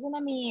reason.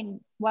 I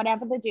mean,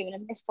 whatever they're doing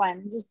in this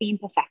cleanse has been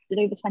perfected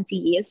over 20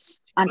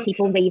 years, and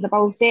people rave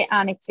about it.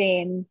 And it's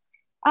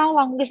how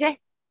long is it?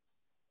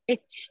 I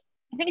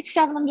think it's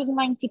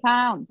 £790,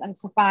 and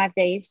it's for 5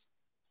 days.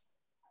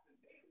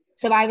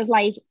 So I was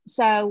like,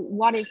 so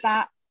what is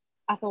that?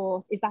 I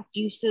thought, is that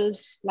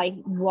juices? Like,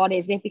 what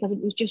is it? Because if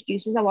it was just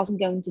juices, I wasn't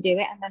going to do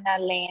it. And then I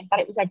learned that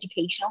it was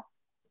educational.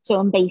 So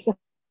I'm basically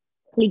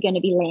going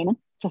to be learning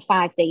for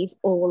 5 days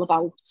all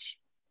about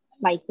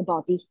like the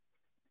body.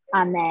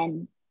 And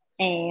then,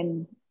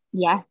 doing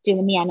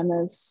the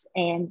enemas.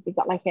 We've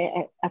got like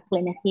a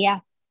clinic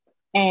here.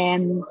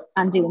 And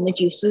doing the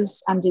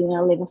juices and doing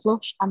a liver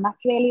flush. And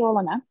that's really all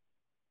I know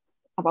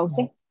about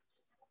it.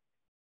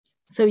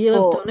 So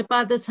you'll have done it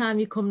by the time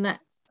you come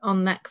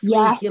next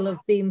week. You'll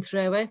have been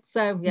through it.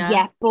 So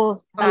yeah,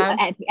 but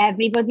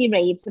everybody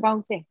raves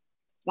about it.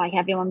 Like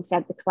everyone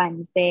said, the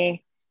cleanse there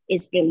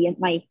is brilliant.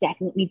 Like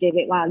definitely do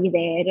it while you're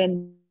there.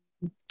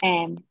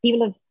 And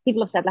people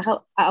have said like,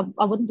 I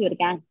wouldn't do it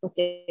again, but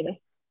do it.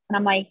 And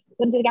I'm like,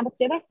 wouldn't do it again, but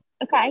do it.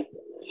 Okay.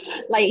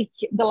 Like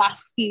the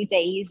last few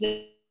days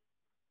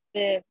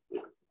are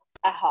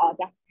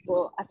harder,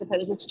 but I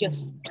suppose it's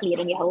just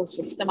clearing your whole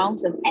system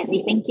out of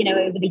everything, you know,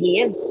 over the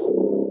years.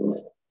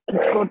 But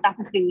it's good that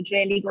the food's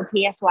really good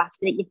here, so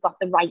after it you've got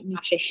the right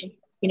nutrition,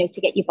 you know,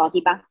 to get your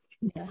body back.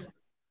 Yeah.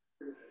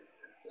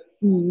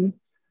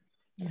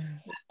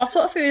 What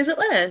sort of food is it,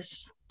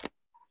 Liz?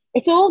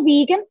 It's all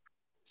vegan,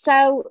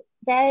 so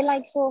they're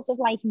like sort of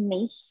like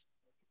meat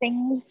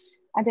things.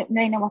 I don't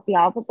really know what they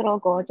are, but they're all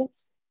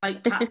gorgeous.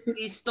 Like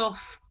patty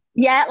stuff.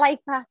 Yeah,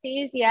 like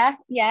patties, yeah.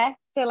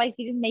 So like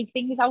you just make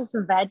things out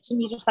of veg, and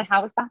you're just like,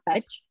 how is that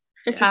veg?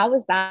 How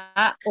is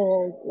that?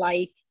 Or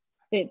like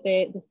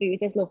the food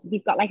is lovely.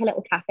 We've got like a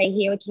little cafe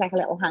here, which is like a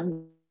little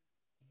hangout.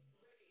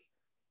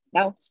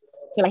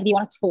 So like if you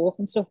want to talk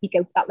and stuff, you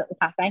go to that little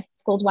cafe.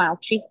 It's called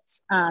Wild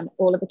Treats, and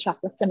all of the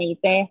chocolates are made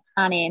there.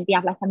 And they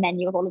have like a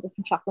menu of all the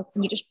different chocolates,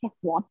 and you just pick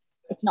one.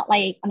 It's not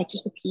like, and it's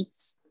just a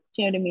piece.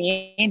 Do you know what I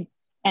mean?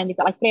 And they've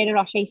got like Ferrero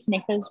Rocher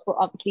Snickers, but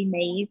obviously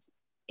made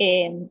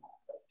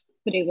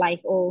through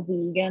like all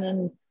vegan,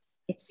 and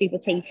it's super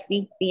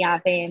tasty. They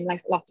have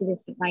like lots of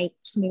different like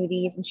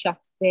smoothies and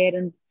shots there,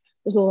 and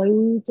there's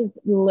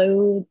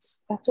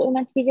loads. That's what we're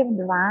meant to be doing,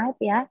 the vibe,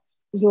 yeah.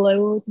 There's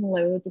loads and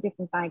loads of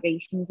different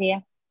vibrations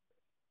here.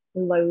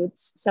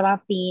 Loads. So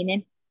I've been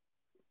in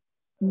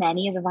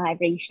many of the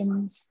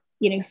vibrations,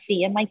 you know,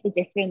 seeing like the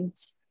different,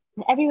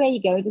 everywhere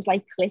you go, there's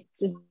like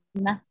cliques, isn't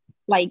there?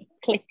 Like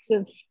cliques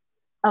of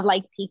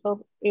like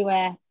people who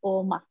are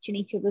all matching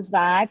each other's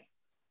vibe.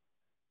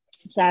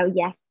 So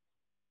yeah.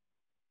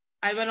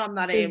 I went on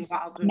that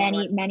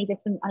many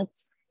different.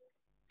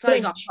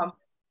 Sorry, no,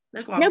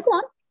 go on. go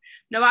on.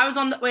 No, I was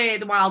on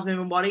the Wild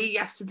Women Warrior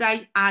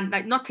yesterday, and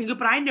like not thinking,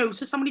 but I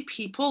noticed so many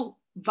people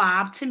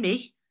vibe to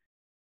me.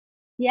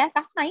 Yeah,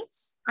 that's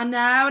nice. I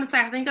know, and it's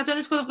like, I think I don't know,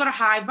 it's because I've got a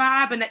high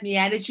vibe and like, my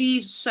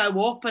energy's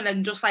so up, and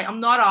then just like, I'm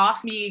not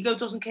arsed, my ego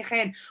doesn't kick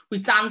in. We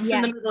dance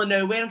in the middle of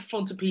nowhere in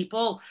front of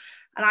people,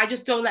 and I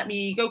just don't let my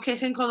ego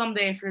kick in because I'm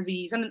there for a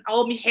reason, and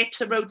all my hips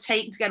are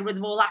rotating to get rid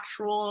of all that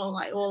trauma,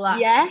 like all that.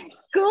 Yeah,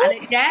 good.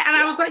 And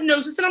I was like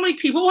noticing how many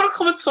people want to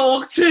come and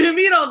talk to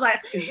me, and I was like,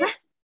 it's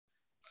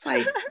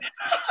like...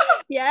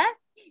 yeah,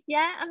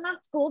 and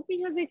that's good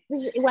because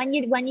when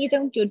you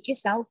don't judge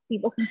yourself,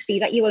 people can see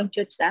that you won't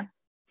judge them.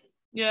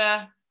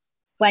 Yeah.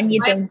 When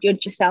you don't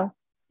judge yourself.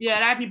 Yeah,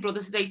 and I had my brother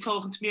today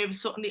talking to me over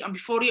something, and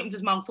before he opened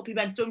his mouth up, he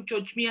went, "Don't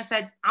judge me." I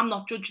said, "I'm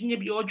not judging you,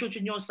 but you're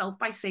judging yourself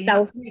by saying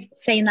that."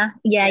 Saying that.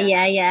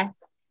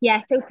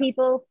 Yeah. So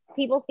people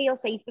feel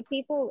safe with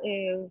people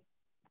who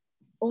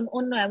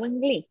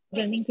unknowingly, I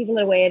don't think people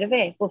are aware of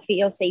it, but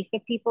feel safe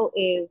with people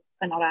who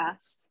are not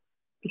asked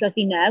because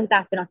they know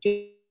that they're not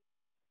judging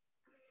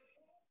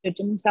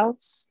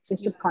themselves. So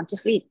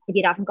subconsciously, if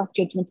you haven't got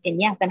judgment in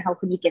you, then how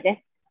can you give it?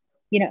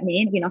 You know what I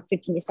mean? You're not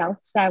judging yourself.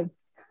 So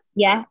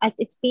yeah,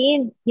 it's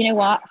been, you know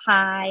what,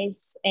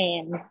 highs,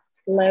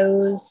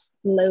 lows,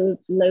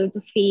 loads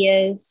of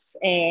fears,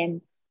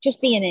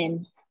 just being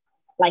in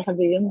like a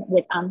room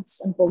with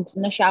ants and bugs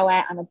in the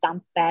shower and a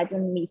damp bed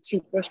and me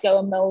toothbrush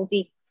going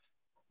mouldy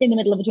in the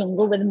middle of a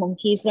jungle with the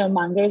monkeys throwing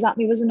mangoes at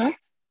me was enough.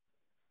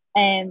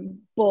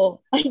 But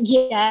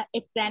yeah,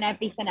 it's then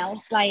everything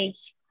else, like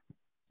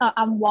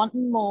I'm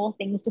wanting more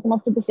things to come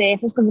up to the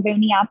surface because I've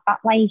only had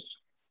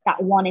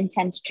that one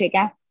intense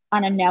trigger,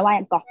 and I know I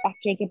got that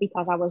trigger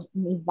because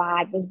my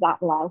vibe was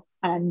that low,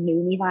 and I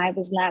knew my vibe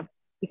was low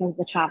because of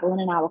the travel and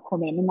an hour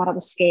come in and that I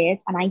was scared,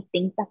 and I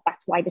think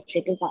that's why the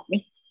trigger got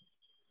me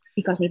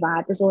because my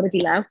vibe was already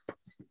low.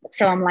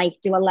 So I'm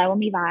like, do I lower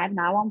my vibe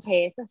now on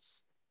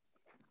purpose?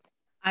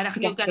 I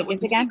reckon you'll get it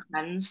with again.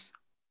 Cleanse.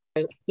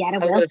 Yeah, I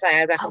was going to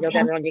say, I reckon you'll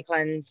get it on your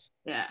cleanse.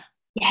 Yeah,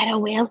 I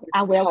will.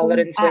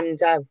 Tolerance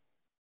window.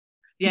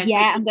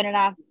 Yeah, I'm gonna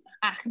have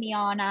acne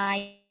on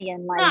eye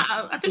and like.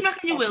 I think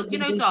you will, you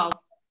know, doll.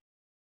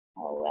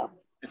 Oh well.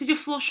 Because you're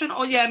flushing,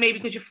 or yeah, maybe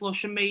because you're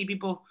flushing, maybe,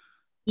 but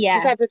yeah,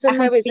 it's everything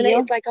though, isn't it?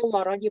 It's like a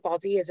lot on your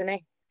body, isn't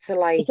it? To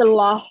like, it's a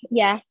lot,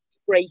 yeah.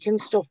 Breaking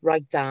stuff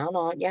right down,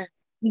 aren't you?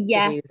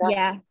 Yeah,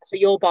 yeah. So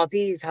your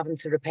body's having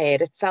to repair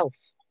itself.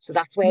 So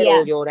that's where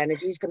all your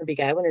energy is going to be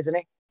going, isn't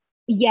it?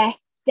 Yeah,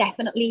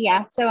 definitely,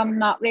 yeah. So I'm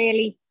not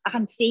really. I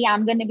can see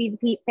I'm going to be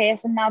the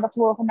person now that's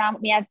walking down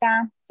with my head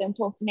down. Don't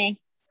talk to me.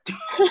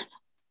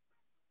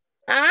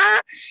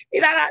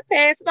 You're that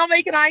person not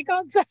making eye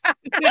contact.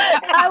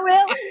 I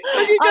will.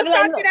 Because you just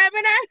stand with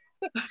Eminem.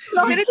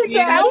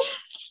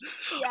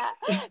 Yeah,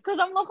 because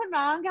I'm looking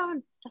around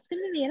going, that's going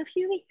to be me in a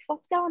few weeks.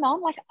 What's going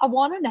on? Like, I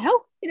want to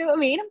know. You know what I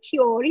mean? I'm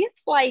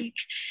curious. Like,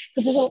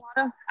 because there's a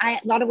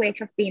lot of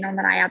workshops being on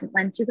that I hadn't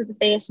went to because the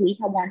first week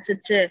I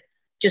wanted to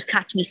just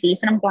catch my feet,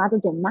 and I'm glad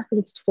I've done that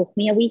because it's took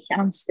me a week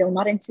and I'm still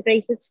not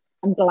integrated.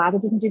 I'm glad I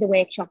didn't do the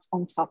workshops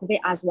on top of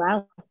it as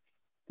well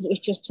because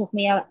it just took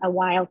me a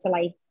while to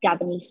like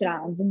gather my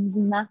surroundings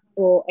and that.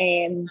 But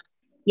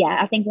yeah,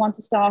 I think once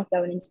I start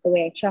going into the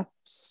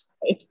workshops,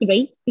 it's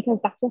great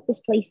because that's what this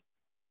place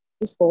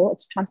is for.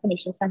 It's a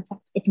transformational centre.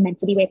 It's meant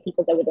to be where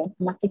people go within,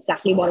 and that's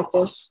exactly what it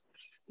does.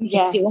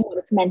 Yeah. It's doing what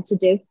it's meant to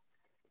do.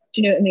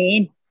 Do you know what I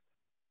mean?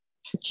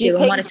 It's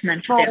doing what it's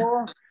meant to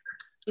do.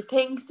 You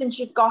think since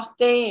you've got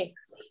there,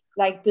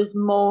 like there's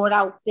more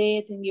out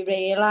there than you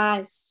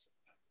realise?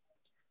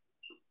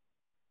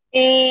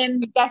 We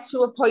get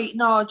to a point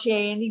in our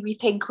journey, we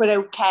think we're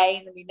okay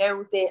and we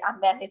know that,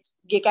 and then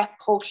you get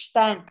pushed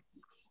then.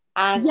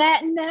 And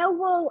I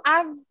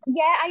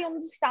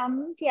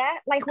understand. Yeah,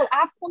 like, well,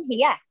 I've come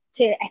here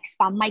to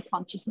expand my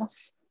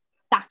consciousness.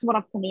 That's what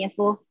I've come here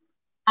for,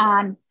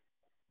 and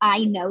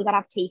I know that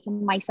I've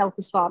taken myself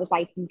as far as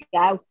I can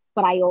go,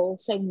 but I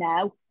also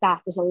know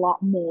that there's a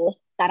lot more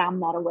that I'm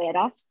not aware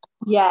of.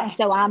 Yeah.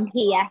 So I'm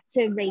here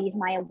to raise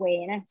my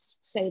awareness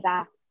so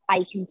that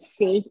I can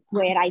see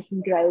where I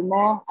can grow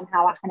more and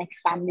how I can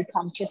expand my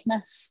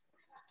consciousness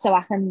so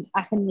I can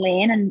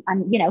learn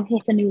and you know,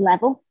 hit a new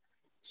level.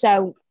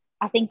 So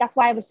I think that's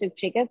why I was so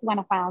triggered when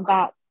I found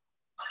that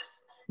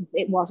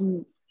it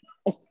wasn't,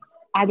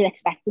 I was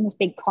expecting this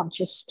big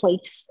conscious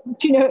place.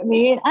 Do you know what I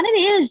mean? And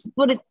it is,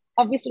 but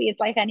obviously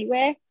it's like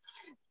anywhere.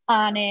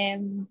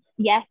 And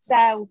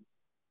so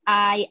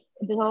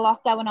there's a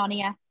lot going on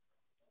here.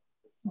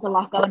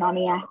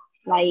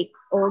 Like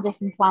all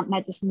different plant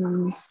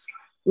medicines,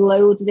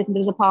 loads of different.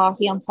 There was a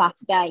party on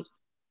Saturday,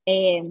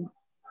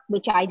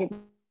 which I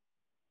didn't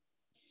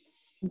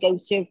go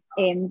to,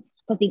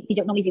 because they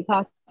don't normally do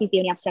parties. They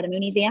only have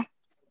ceremonies here.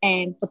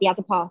 But they had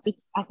a party.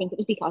 I think it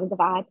was because of the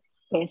vibe,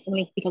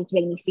 personally, because it's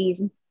rainy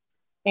season.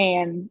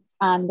 And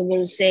there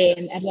was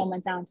everyone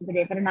went down to the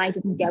river, and I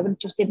didn't go, and it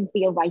just didn't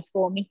feel right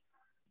for me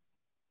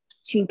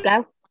to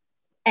go.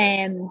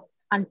 And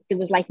there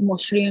was like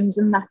mushrooms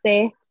and that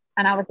there,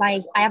 and I was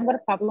like, I haven't got a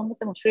problem with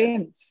the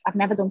mushrooms. I've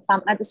never done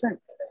plant medicine,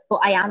 but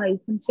I am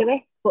open to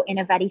it, but in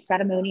a very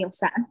ceremonial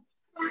setting.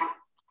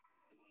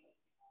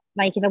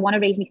 Like, if I want to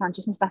raise my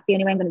consciousness, that's the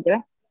only way I'm going to do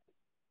it.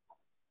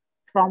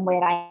 From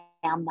where I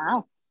am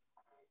now.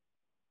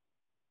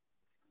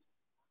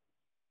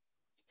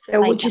 So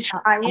like, would you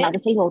try I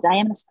meditate all day.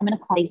 I'm in a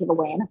place of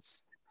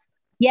awareness.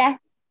 Yeah.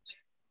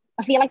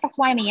 I feel like that's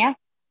why I'm here.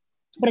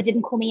 But I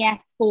didn't come here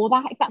for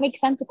that, if that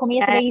makes sense. I come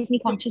here to raise my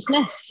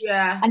consciousness.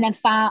 Yeah. And then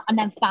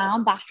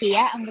found that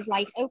here and was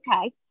like,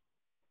 okay.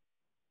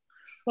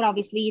 But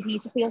obviously you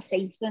need to feel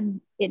safe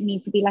and it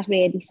needs to be like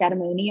really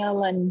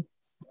ceremonial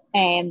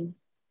and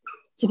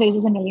suppose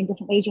there's a million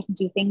different ways you can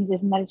do things,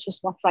 isn't there? It's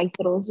just what's right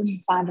for us and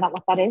finding out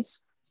what that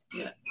is.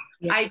 Yeah.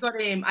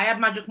 I had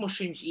magic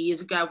mushrooms years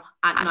ago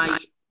at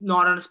night,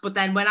 not honest, but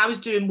then when I was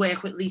doing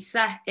work with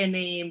Lisa in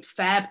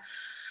Feb,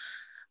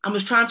 I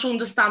was trying to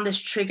understand this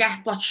trigger,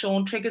 what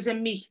Sean triggers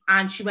in me,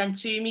 and she went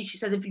to me, she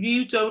said, if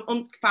you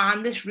don't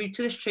find this route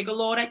to this trigger,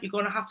 Laura, you're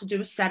going to have to do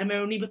a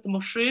ceremony with the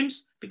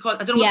mushrooms, because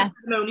I don't know what the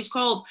ceremony's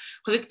called,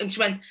 and she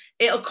went,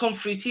 it'll come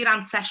through to your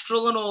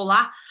ancestral and all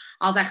that.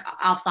 I was like,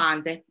 I'll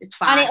find it, it's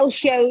fine. And it'll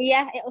show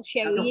you,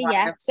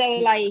 yeah. So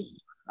like,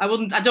 I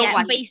don't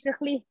like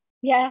basically,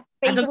 yeah,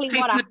 basically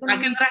what happens.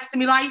 The rest of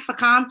my life, I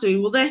can't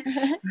do with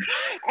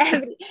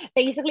it.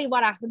 Basically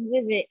what happens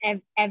is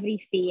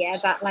every fear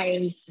that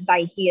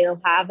like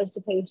you'll have is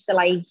supposed to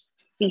like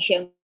be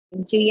shown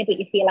to you, but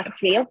you feel like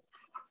it's real.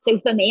 So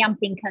for me, I'm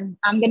thinking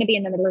I'm going to be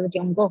in the middle of the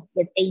jungle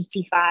with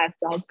 85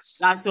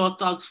 dogs. I thought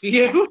dogs for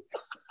you.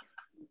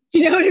 Do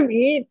you know what I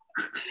mean?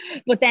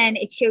 But then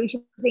it shows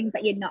you things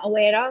that you're not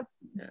aware of.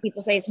 Yeah.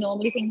 People say it's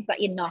normally things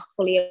that you're not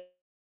fully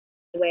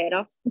aware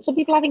of. And some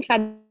people have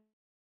incredible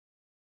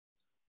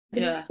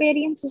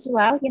experiences as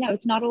well. You know,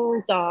 it's not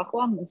all dark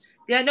ones.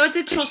 Yeah, no, I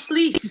did trust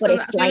Lisa. But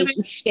it's like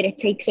your spirit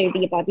takes over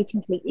your body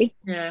completely.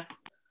 Yeah.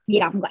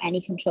 You haven't got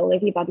any control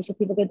over your body. So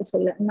people go to the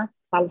toilet and that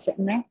while they're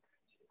sitting there.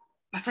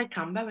 That's like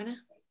Cambo, isn't it?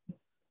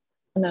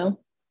 No.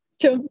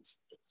 Don't.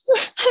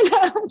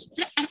 I know.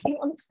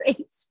 Anyone's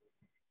face.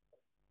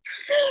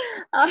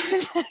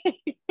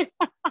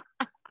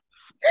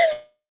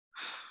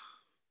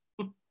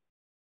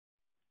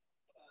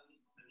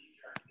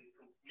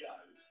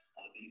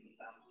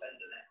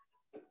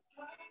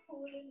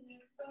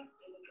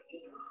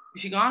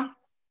 Is she gone?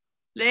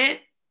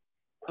 Late?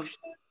 Oh.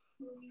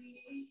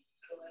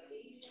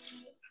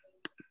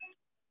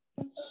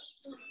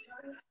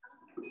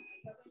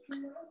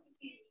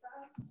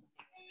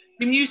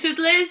 You muted,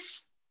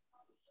 Liz?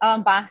 Oh,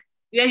 I'm back.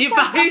 Yeah, you're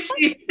back.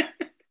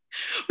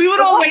 We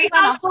were all waiting.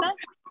 I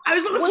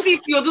was looking to see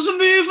if the others were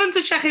moving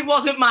to check it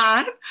wasn't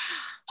mine.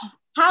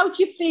 How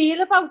do you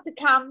feel about the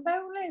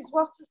Cambo, Liz?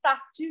 What does that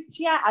do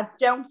to you? I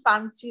don't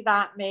fancy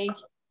that, me.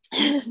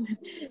 Do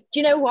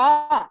you know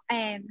what?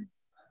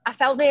 I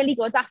felt really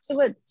good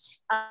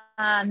afterwards.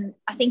 And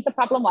I think the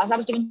problem was I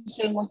was doing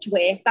so much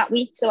work that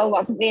week, so I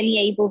wasn't really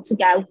able to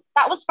go,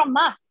 that was from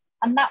that,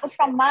 and that was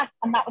from that,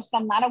 and that was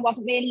from that. I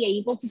wasn't really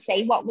able to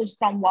say what was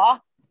from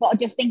what, but I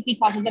just think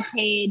because of the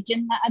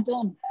paging that I'd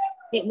done,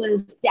 it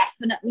was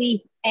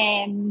definitely,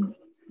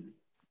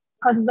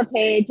 because of the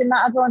paging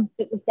that I'd done,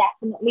 it was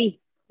definitely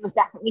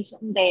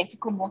something there to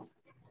come up.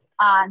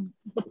 And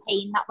the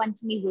pain that went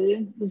to my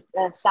womb was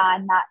a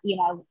sign that, you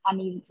know, I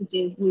needed to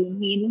do womb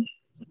healing.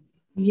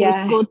 So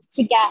it's good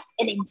to get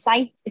an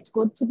insight. It's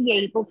good to be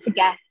able to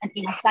get an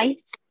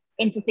insight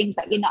into things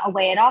that you're not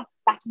aware of.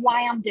 That's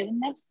why I'm doing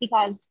this,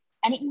 because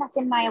anything that's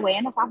in my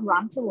awareness, I've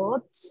run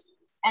towards.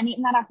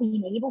 Anything that I've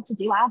been able to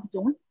do, I've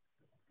done.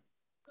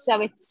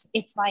 So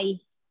it's like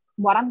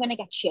what I'm going to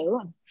get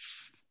shown.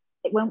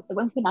 It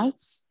won't be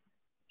nice,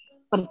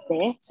 but it's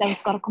there, so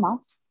it's got to come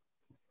out.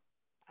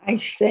 I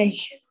see.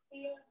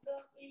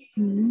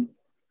 Mm-hmm.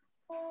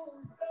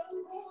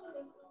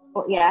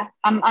 But yeah,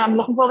 I'm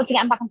looking forward to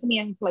getting back into my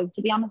own flow,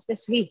 to be honest,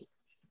 this week,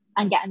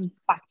 and getting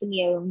back to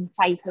my own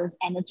type of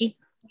energy.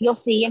 You'll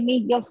see in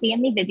me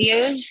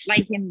videos,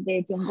 like in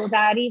the Jungle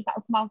Diaries that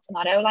will come out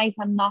tomorrow. Like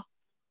I'm not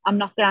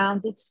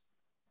grounded,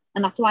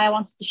 and that's why I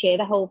wanted to share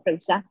the whole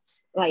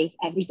process, like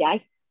every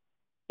day,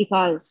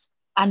 because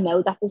I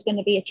know that there's going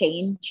to be a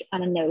change,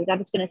 and I know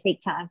that it's going to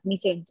take time for me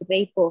to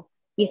integrate. But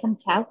you can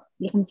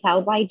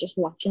tell by just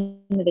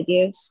watching the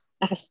videos.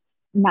 Like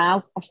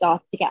now I've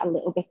started to get a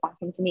little bit back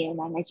into my own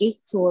energy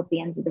toward the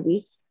end of the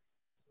week.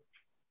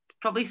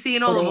 Probably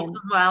seeing all of us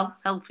as well,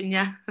 helping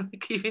you,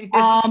 keeping you.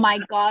 Oh my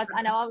God,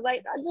 I know. I'm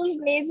like, I just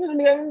need to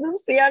be able to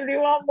see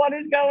everyone what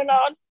is going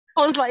on.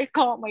 I was like,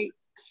 can't wait.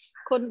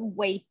 Couldn't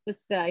wait for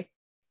today.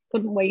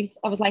 Couldn't wait.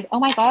 I was like,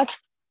 oh my God,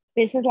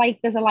 this is like,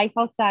 there's a life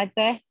outside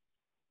there.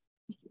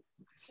 It's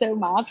so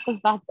mad, because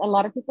that's a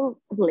lot of people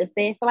have lived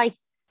there for like,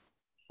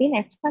 been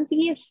there for 20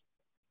 years.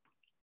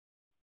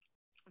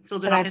 So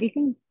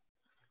everything.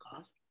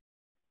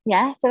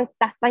 Yeah, so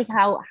that's like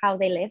how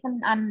they live,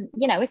 and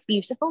you know, it's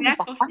beautiful. They've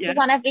got classes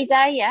on every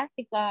day. Yeah,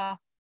 they've got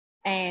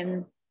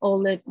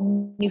all the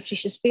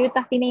nutritious food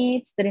that they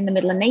need. They're in the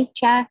middle of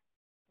nature,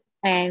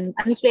 and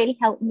it's really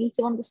helped me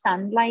to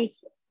understand like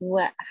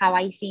how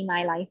I see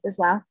my life as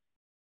well.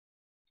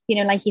 You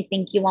know, like you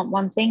think you want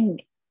one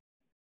thing,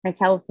 and it's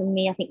helping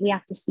me. I think we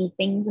have to see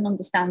things and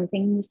understand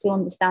things to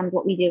understand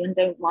what we do and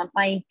don't want.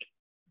 Like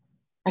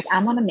like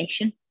I'm on a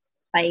mission.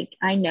 Like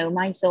I know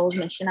my soul's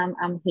mission.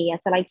 I'm here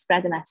to like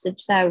spread a message.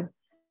 So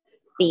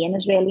being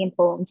is really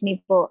important to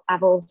me, but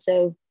I've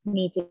also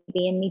need to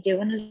be in me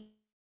doing as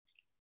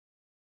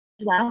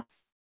well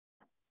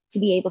to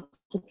be able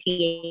to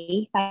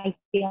create. I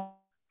feel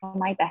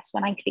my best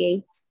when I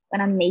create,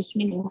 when I'm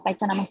making things,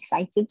 like when I'm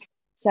excited.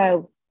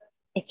 So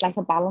it's like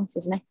a balance,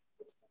 isn't it?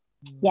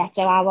 Yeah,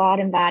 so our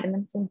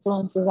environment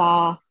influences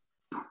our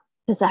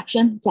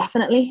perception,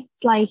 definitely.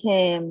 It's like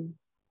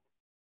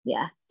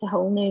yeah, it's a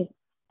whole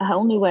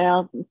new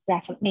world. It's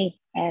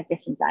definitely a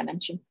different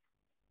dimension.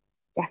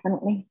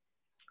 Definitely.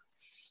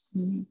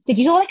 Did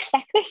you all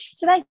expect this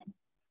today?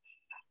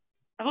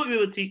 I thought we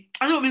were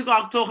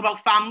going to talk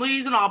about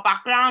families and our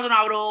background and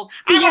our all.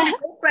 I'm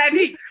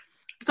ready to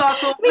start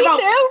talking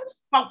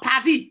about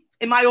Paddy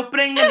in my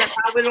upbringing and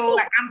how we're all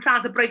like, I'm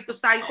trying to break the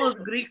cycle of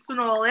the Greeks and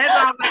all this.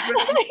 I'm like,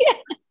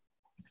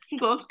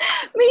 good.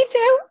 Me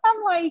too.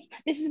 I'm like,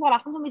 this is what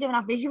happens when we don't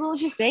have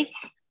visuals, you see.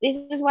 This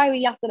is why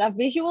we have to have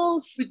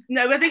visuals.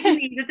 No, I think we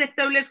needed it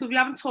though, Liz, because we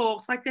haven't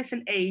talked like this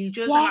in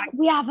ages. Yeah,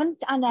 we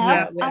haven't. I know.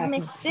 Yeah, I've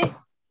missed it.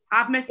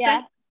 I've missed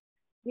it.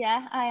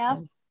 Yeah, I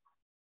have.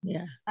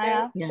 Yeah. I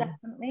have,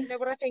 definitely. You know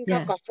what I think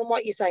I've got from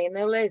what you're saying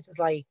though, Liz, is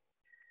like,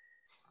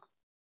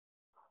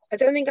 I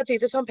don't think I do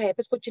this on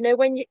purpose, but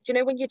when you're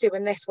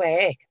doing this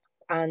work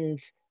and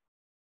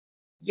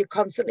you're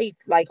constantly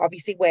like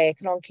obviously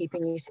working on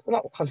keeping you,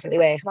 not constantly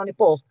working on it,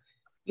 but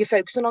you're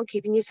focusing on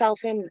keeping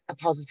yourself in a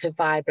positive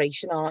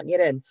vibration, aren't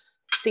you? And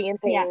seeing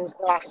things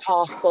glass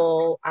half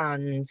full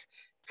and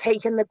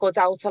taking the good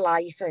out of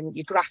life and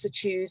your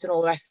gratitude and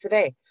all the rest of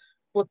it.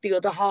 But the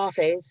other half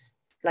is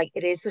like,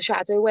 it is the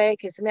shadow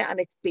work, isn't it? And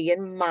it's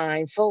being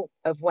mindful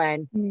of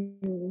when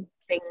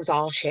things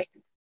are shit.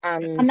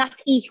 And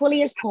that's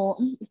equally as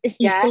important. It's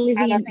equally as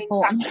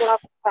important.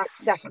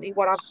 That's definitely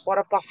what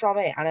I've got from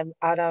it. And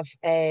I've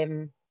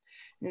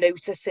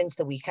noticed since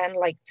the weekend,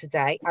 like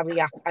today,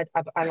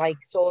 I like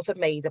sort of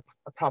made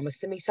a promise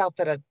to myself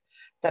that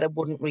I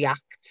wouldn't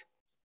react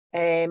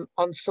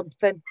on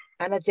something,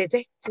 and I did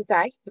it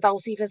today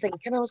without even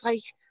thinking. I was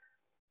like,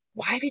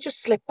 why have you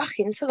just slipped back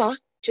into that?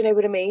 Do you know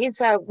what I mean?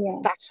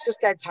 So that's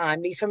just dead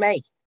timely for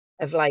me.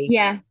 Of like,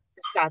 shadow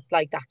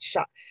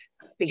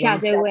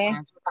work.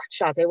 That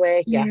shadow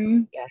work, yeah.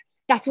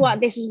 That's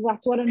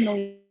what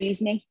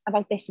annoys me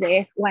about this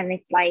work, when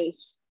it's like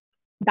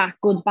that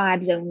good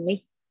vibes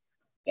only.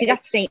 See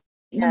that statement?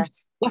 Yeah.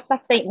 What's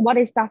that statement? What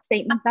is that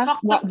statement?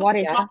 What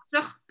is that?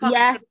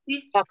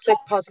 Toxic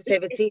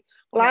positivity.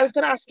 Well, I was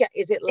going to ask you,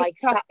 is it like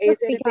that?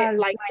 Is it a bit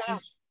like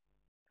that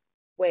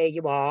where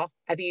you are?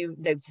 Have you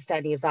noticed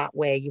any of that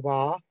where you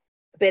are?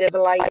 A bit of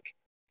a like,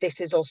 this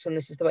is us and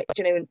this is the way.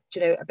 Do you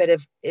know a bit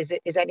of, is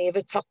any of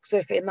it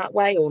toxic in that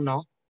way or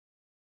not?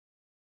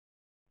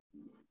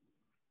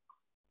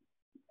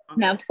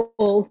 No, it's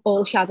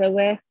all shadow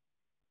work.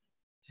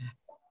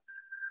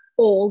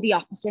 All the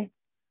opposite.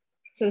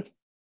 So it's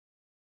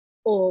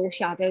all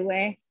shadow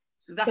work.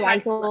 So I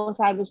thought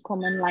I was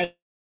coming like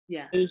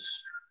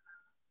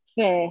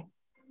for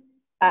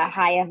a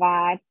higher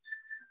vibe.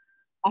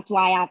 That's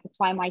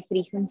why my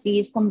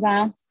frequencies come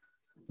down.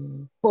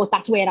 But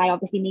that's where I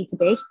obviously need to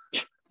be.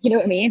 You know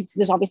what I mean? So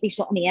there's obviously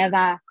something here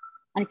that,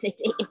 and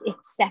it's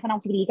stepping out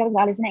of the ego as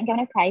well, isn't it? And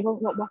going, okay, well,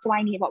 what do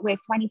I need? What work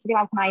do I need to do?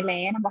 How can I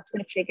learn? And what's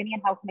going to trigger me?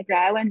 And how can I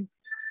grow? And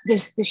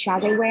the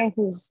shadow work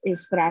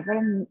is forever.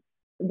 And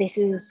this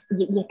is,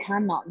 you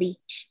cannot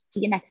reach to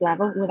your next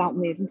level without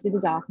moving through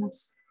the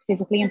darkness.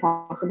 Physically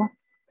impossible,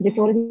 because it's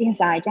already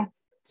inside you.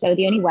 So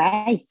the only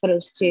way for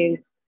us to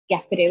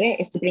get through it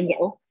is to bring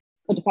it up.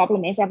 But the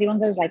problem is everyone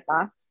goes like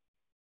that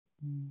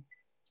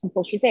and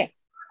pushes it,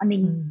 and they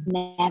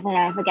never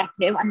ever get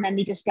through, and then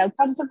they just go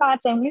positive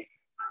vibes only.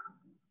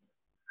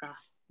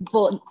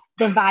 But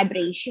the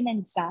vibration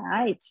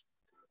inside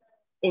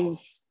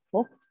is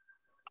fucked,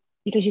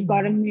 because you've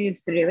got to move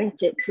through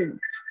it.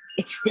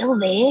 It's still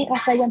there.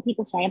 That's like when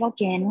people say about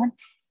journaling,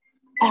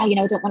 I don't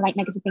want to write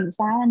negative things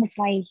down, and it's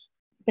like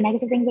the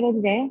negative things are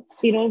already there,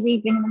 so you're already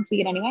bringing them to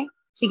you anyway.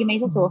 So you may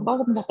as well talk about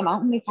it and get them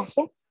out and move past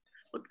it.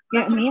 You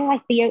know what I mean?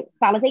 Like,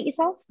 validate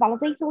yourself,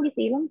 validate all your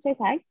feelings.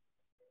 Okay.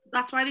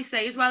 That's why they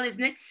say as well,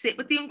 isn't it? Sit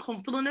with the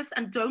uncomfortableness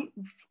and don't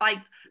like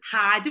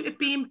hide it with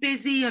being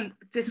busy and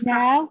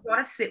distracted. You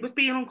gotta sit with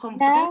being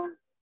uncomfortable.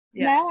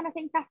 No, and I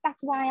think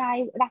that's why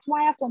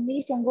I've done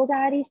these jungle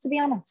diaries, to be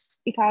honest,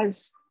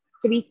 because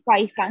to be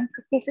quite frank,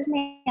 it pisses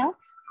me off.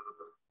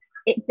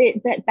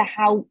 The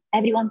how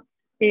everyone,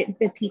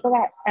 the people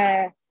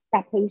that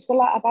post a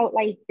lot about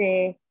like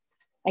the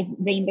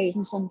rainbows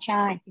and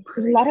sunshine.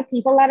 There's a lot of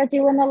people that are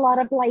doing a lot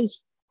of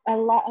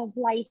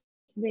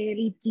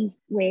really deep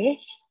work,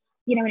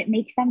 and it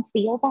makes them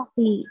feel that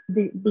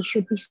they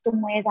should be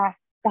somewhere that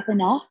they're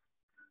not,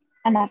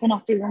 and that they're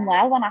not doing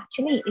well, when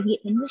actually if you're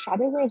in the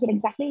shadow work, you're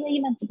exactly where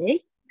you're meant to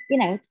be.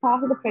 It's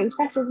part of the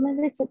process,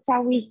 isn't it? It's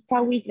how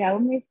we grow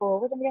and move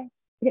forward, and we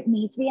don't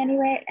need to be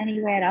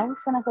anywhere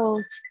else. And I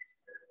thought,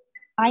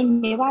 I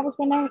knew I was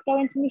going to go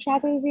into my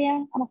shadows here,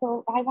 and I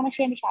thought, I want to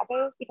share my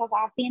shadows because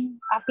I've been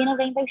a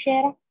rainbow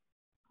sharer, do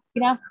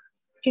you know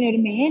what I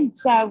mean?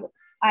 So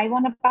I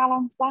want to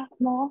balance that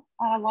more.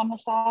 And I want to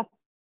start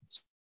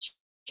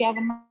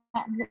sharing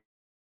that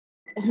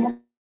as much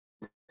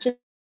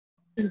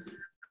as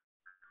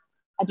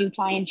I do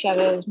try and share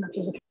it as much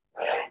as I can.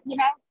 You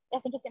know, I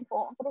think it's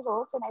important for us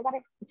all to know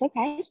that it's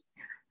okay.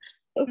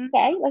 It's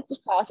okay. That's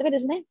just part of it,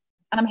 isn't it?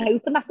 And I'm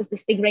hoping that there's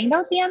this big rainbow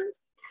at the end.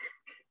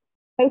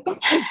 Hoping.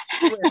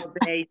 Will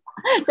be.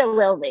 There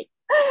will be.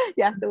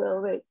 Yeah, there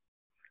will be.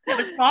 Yeah,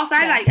 but it's boss.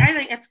 I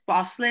think it's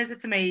boss, Liz.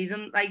 It's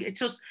amazing. Like, it's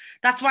just,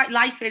 that's why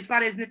life is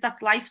that, isn't it?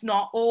 That life's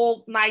not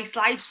all nice.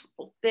 Life's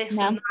this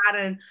and that,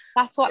 and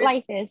that's what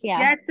life is. Yeah.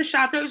 Yeah, it's the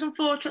shadows,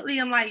 unfortunately,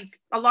 and like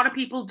a lot of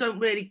people don't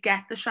really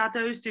get the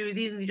shadows, do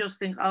they? And they just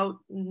think, oh,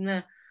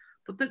 nah.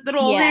 But they're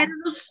all there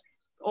in us.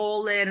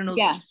 All there in us.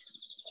 Yeah.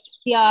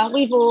 Yeah,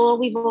 we've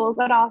all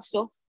got our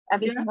stuff.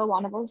 Every single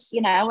one of us,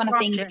 you know. And I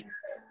think,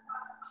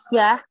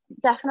 yeah,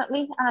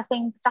 definitely. And I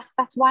think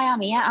that's why I'm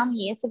here. I'm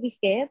here to be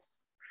scared.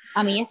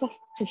 I'm here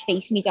to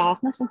face my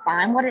darkness and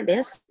find what it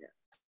is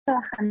so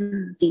I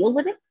can deal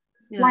with it.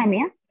 That's why I'm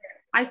here.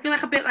 I feel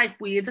like a bit like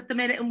weird at the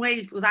minute in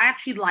ways because I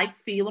actually like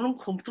feeling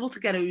uncomfortable to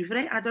get over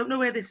it. And I don't know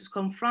where this has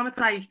come from. It's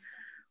like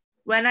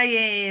when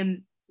I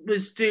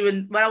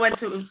when I went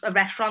to a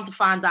restaurant to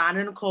fine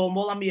dining in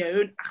Cornwall on my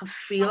own, I could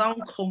feel how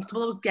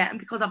uncomfortable I was getting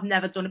because I've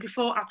never done it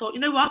before. I thought, you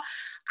know what?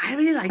 I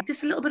really like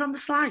this a little bit on the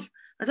sly.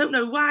 I don't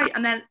know why.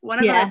 And then when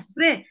I got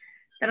over it,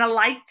 and I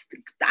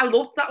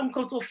loved that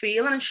uncomfortable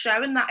feeling and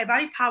showing that if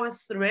I power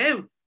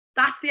through,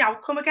 that's the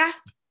outcome I get.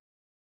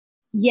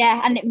 Yeah,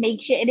 and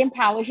it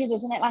empowers you,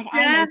 doesn't it? Like,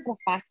 I know for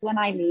a fact when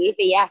I leave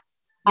here,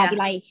 I'll be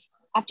like,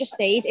 I've just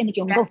stayed in the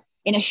jungle,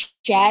 in a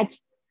shed,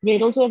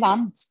 riddled with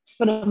ants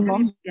for a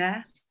month.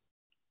 Yeah.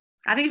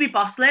 I think it'd be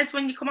boss, Liz,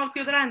 when you come out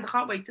the other end. I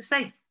can't wait to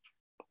see.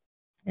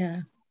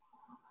 Yeah.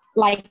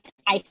 Like,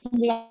 I can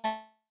do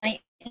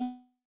anything.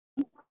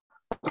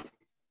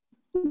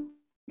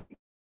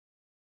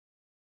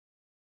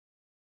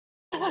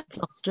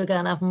 Lost her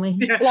again, haven't we?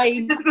 Yeah. Like,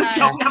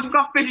 I've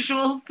got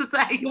visuals to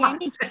take.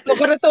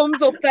 Look at a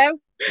thumbs up though.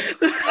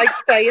 Like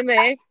saying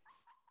there.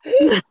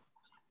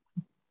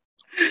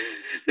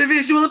 The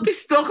visual will be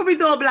stuck and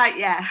we'd all be like,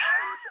 yeah.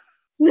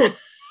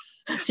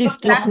 She's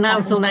stuck now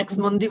till next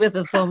Monday with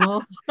a thumb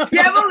up.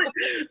 Yeah, well,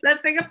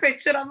 let's take a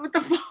picture of with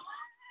the phone.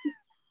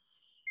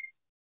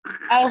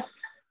 Oh.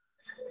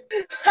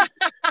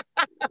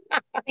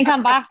 I think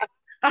I'm back.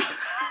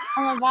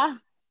 I'm back.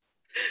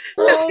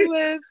 Oh,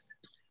 Liz.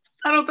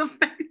 That other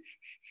face.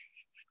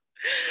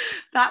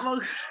 That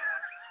one.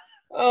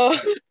 Oh,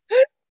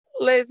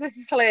 Liz, this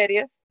is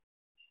hilarious.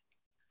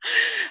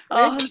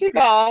 Where's she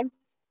gone?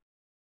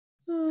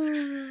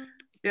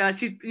 Yeah,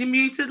 you're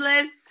muted,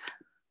 Liz.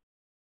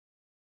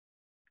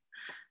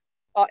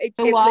 Oh, it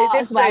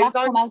froze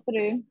on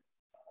you.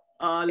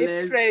 Oh, Liz.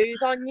 It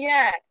froze on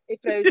you. It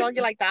froze on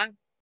you like that.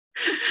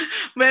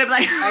 We're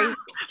like, right.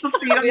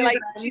 We're like,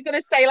 she's going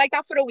to stay like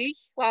that for a week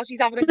while she's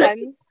having a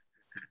cleanse.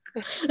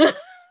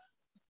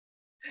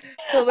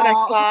 Till the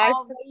next live.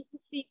 I'll wait to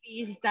see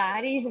these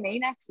diaries of me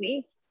next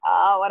week.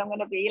 Oh, what I'm going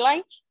to be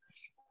like.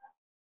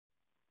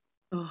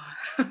 Oh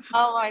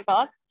my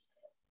God.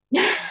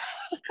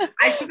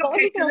 I think a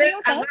picture of this.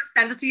 I'm going to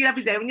send it to you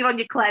every day when you're on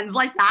your cleanse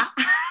like that.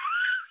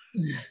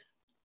 You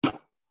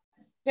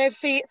know,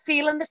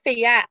 feeling the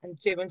fear and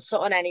doing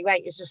something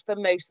anyway is just the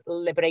most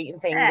liberating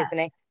thing, isn't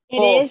it?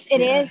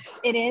 It is,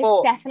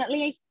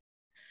 definitely.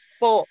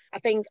 But I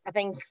think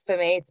for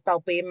me, it's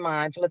about being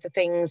mindful of the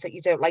things that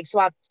you don't like. So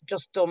I've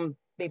just done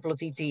my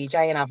bloody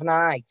DJing, haven't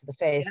I, for the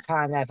first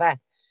time ever.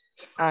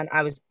 And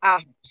I was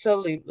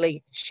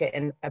absolutely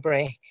shitting a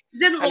brick.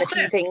 And a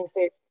few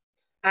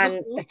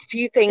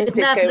things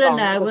did go wrong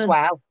as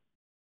well.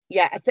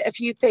 Yeah, a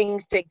few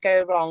things did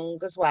go wrong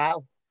as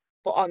well.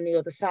 But on the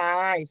other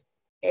side,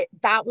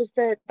 that was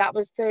the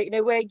you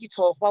know, where you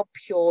talk about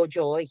pure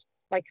joy,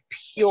 like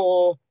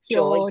pure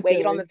joy, where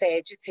you're on the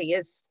verge of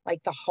tears,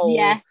 like the whole.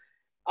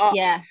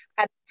 And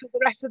for the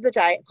rest of the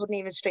day, I couldn't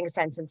even string a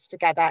sentence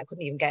together. I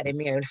couldn't even get in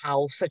my own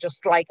house. I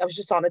was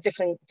just on a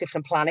different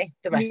planet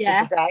the rest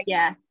of the day.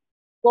 Yeah.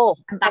 But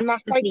and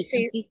that's like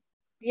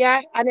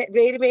and it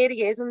really,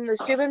 really is. And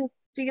there's feeling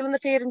the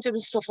fear and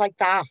doing stuff like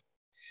that.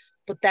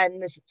 But then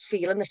there's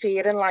feeling the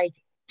fear and like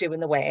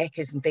doing the work,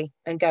 isn't there?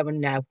 And going,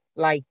 no,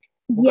 like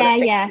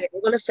we're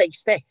gonna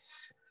face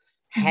this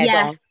head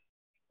on.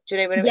 Do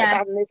you know what I mean?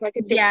 And there's like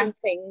a different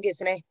thing,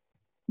 isn't it?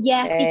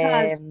 Yeah,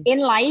 because in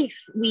life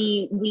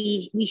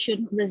we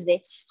shouldn't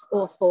resist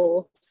or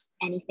force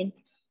anything.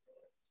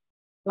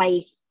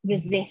 Like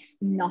resist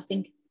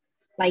nothing.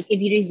 Like if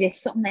you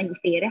resist something, then you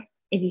fear it.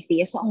 If you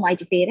fear something, why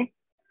do you fear it?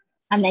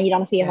 And then you're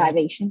on a fear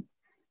vibration.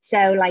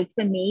 So like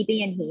for me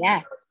being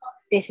here,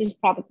 this is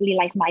probably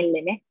like my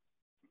limit.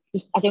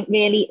 I don't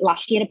really.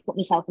 Last year I put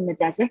myself in the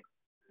desert,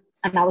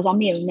 and I was on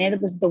my own there.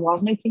 There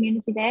was no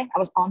community there. I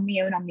was on my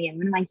own,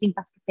 and I think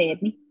that's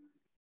prepared me.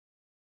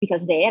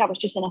 Because there I was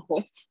just in a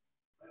hut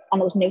and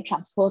there was no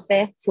transport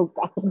there, so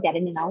I couldn't get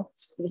in and out.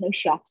 There was no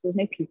shops, there was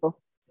no people.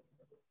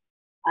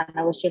 And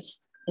I was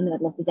just in the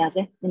middle of the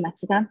desert in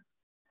Mexico.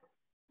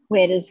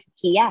 Whereas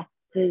here,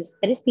 there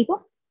is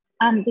people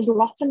And there's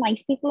lots of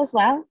nice people as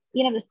well.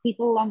 You know, there's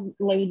people on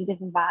loads of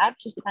different vibes,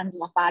 just depends on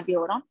what vibe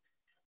you're on.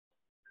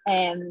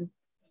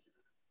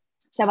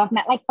 So I've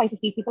met like quite a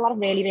few people that I've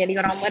really, really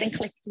got on with and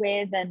clicked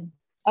with, and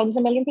there's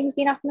a million things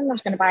been happening. I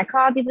was going to buy a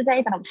car the other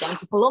day, then I was going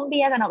to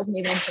Colombia, then I was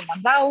moving in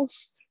someone's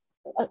house.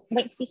 I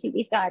like to see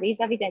these diaries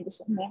every day, there's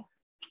something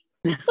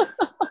there.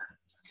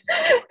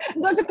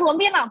 I'm going to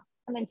Colombia now,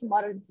 and then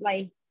tomorrow it's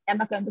like, I'm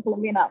not going to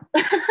Colombia now.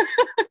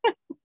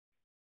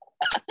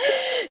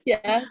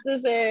 Yeah,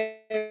 there's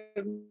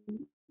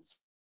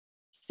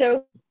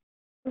so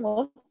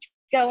much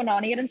going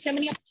on here and so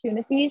many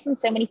opportunities and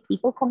so many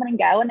people coming and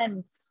going,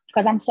 and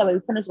because I'm so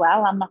open as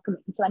well, I'm not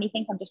committing to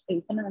anything, I'm just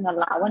open and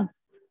allowing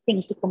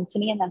things to come to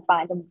me and then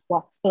finding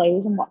what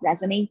flows and what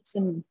resonates.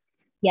 And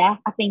yeah,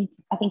 I think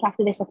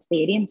after this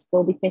experience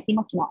there'll be pretty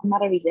much nothing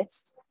that I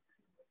resist,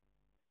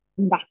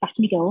 and that's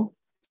my goal,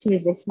 to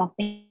resist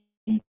nothing.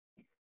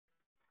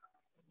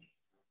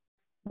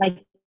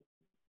 Like,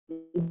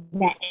 is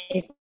there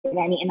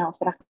anything else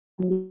that I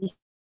can be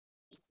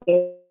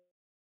scared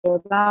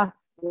of?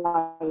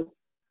 Like,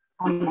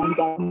 and then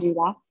go and do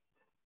that.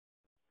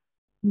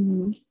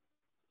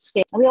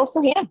 Are we all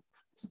still here?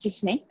 It's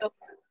just me.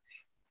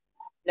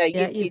 No,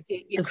 Yeah, you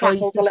the crackled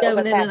voice a is little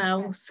going bit in and there.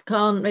 out.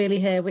 Can't really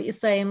hear what you're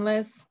saying,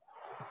 Liz.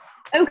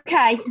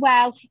 Okay,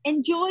 well,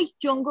 enjoy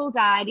Jungle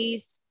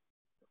Diaries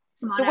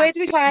tomorrow. So where do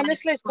we find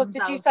this, Liz? Because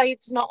did you say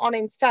it's not on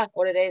Insta,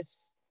 or it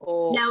is?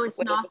 Or no,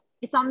 it's not.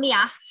 It's on the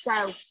app. So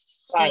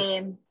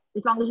right.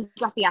 as long as you've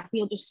got the app,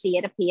 you'll just see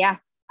it appear,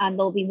 and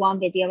there'll be one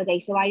video a day.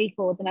 So I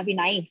record them every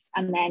night,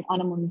 and then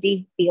on a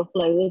Monday they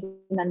upload,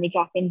 and then they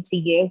drop into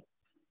you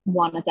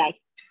one a day.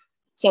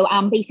 So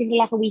I'm basically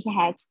like a week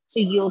ahead. So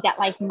you'll get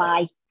like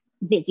my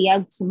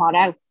video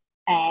tomorrow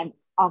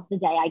of the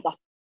day I got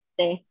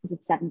there, because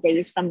it's 7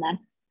 days from then.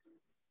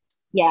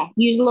 Yeah,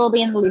 usually I'll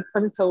be in the loop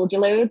because I told you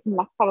loads, and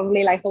that's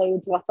probably like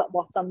loads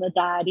what's on the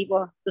diary,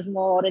 but there's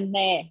more in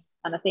there.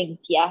 And I think,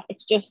 yeah,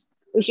 it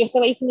was just a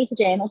way for me to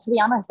journal, to be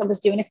honest. I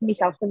was doing it for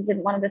myself because I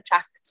didn't want to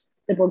detract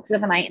the bugs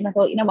overnight, and I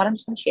thought, you know what, I'm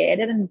just going to share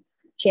it and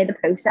share the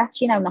process,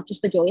 you know, not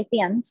just the joy at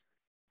the end.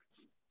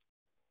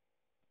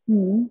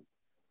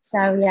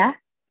 So yeah.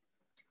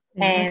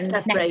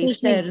 Next week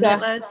we've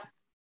got...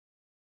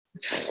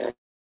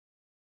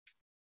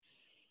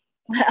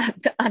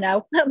 I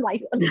know. I'm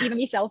like, even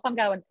myself, I'm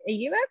going, are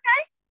you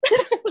okay?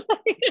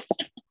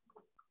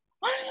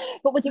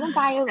 But we're doing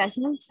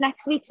bioresonance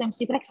next week, so I'm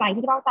super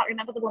excited about that.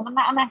 Remember the woman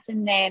that I met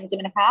in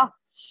Dominican,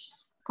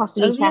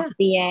 Costa Rica,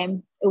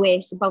 who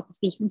is about the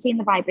frequency and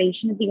the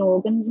vibration of the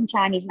organs in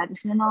Chinese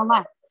medicine and all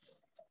that.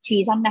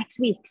 She's on next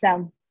week,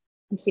 so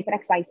I'm super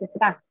excited for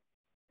that.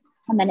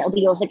 And then it'll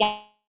be us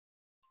again.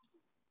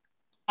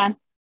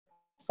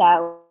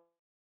 So,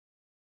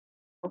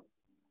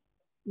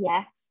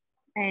 yeah.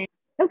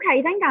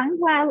 Okay then, gang.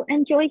 Well,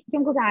 enjoy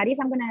Jungle Diaries.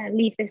 I'm going to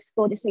leave this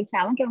gorgeous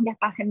hotel and go and get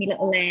back in my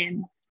little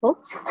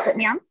hut with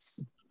my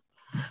aunts,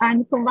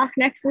 and come back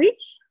next week.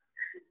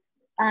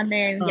 And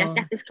yeah,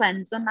 get this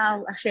cleanse done.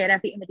 I'll share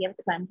everything with you with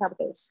the cleanse, how it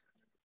goes.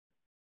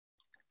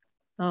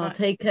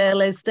 Take care,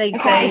 Liz. Stay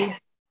safe.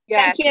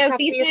 Yeah, thank you.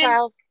 See you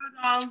soon.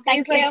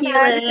 Thank you, Liz.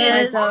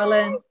 Bye,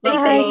 darling. Bye. Take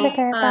care. Take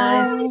care. Bye.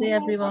 Bye. See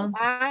everyone.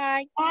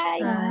 Bye. Bye.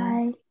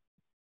 Bye.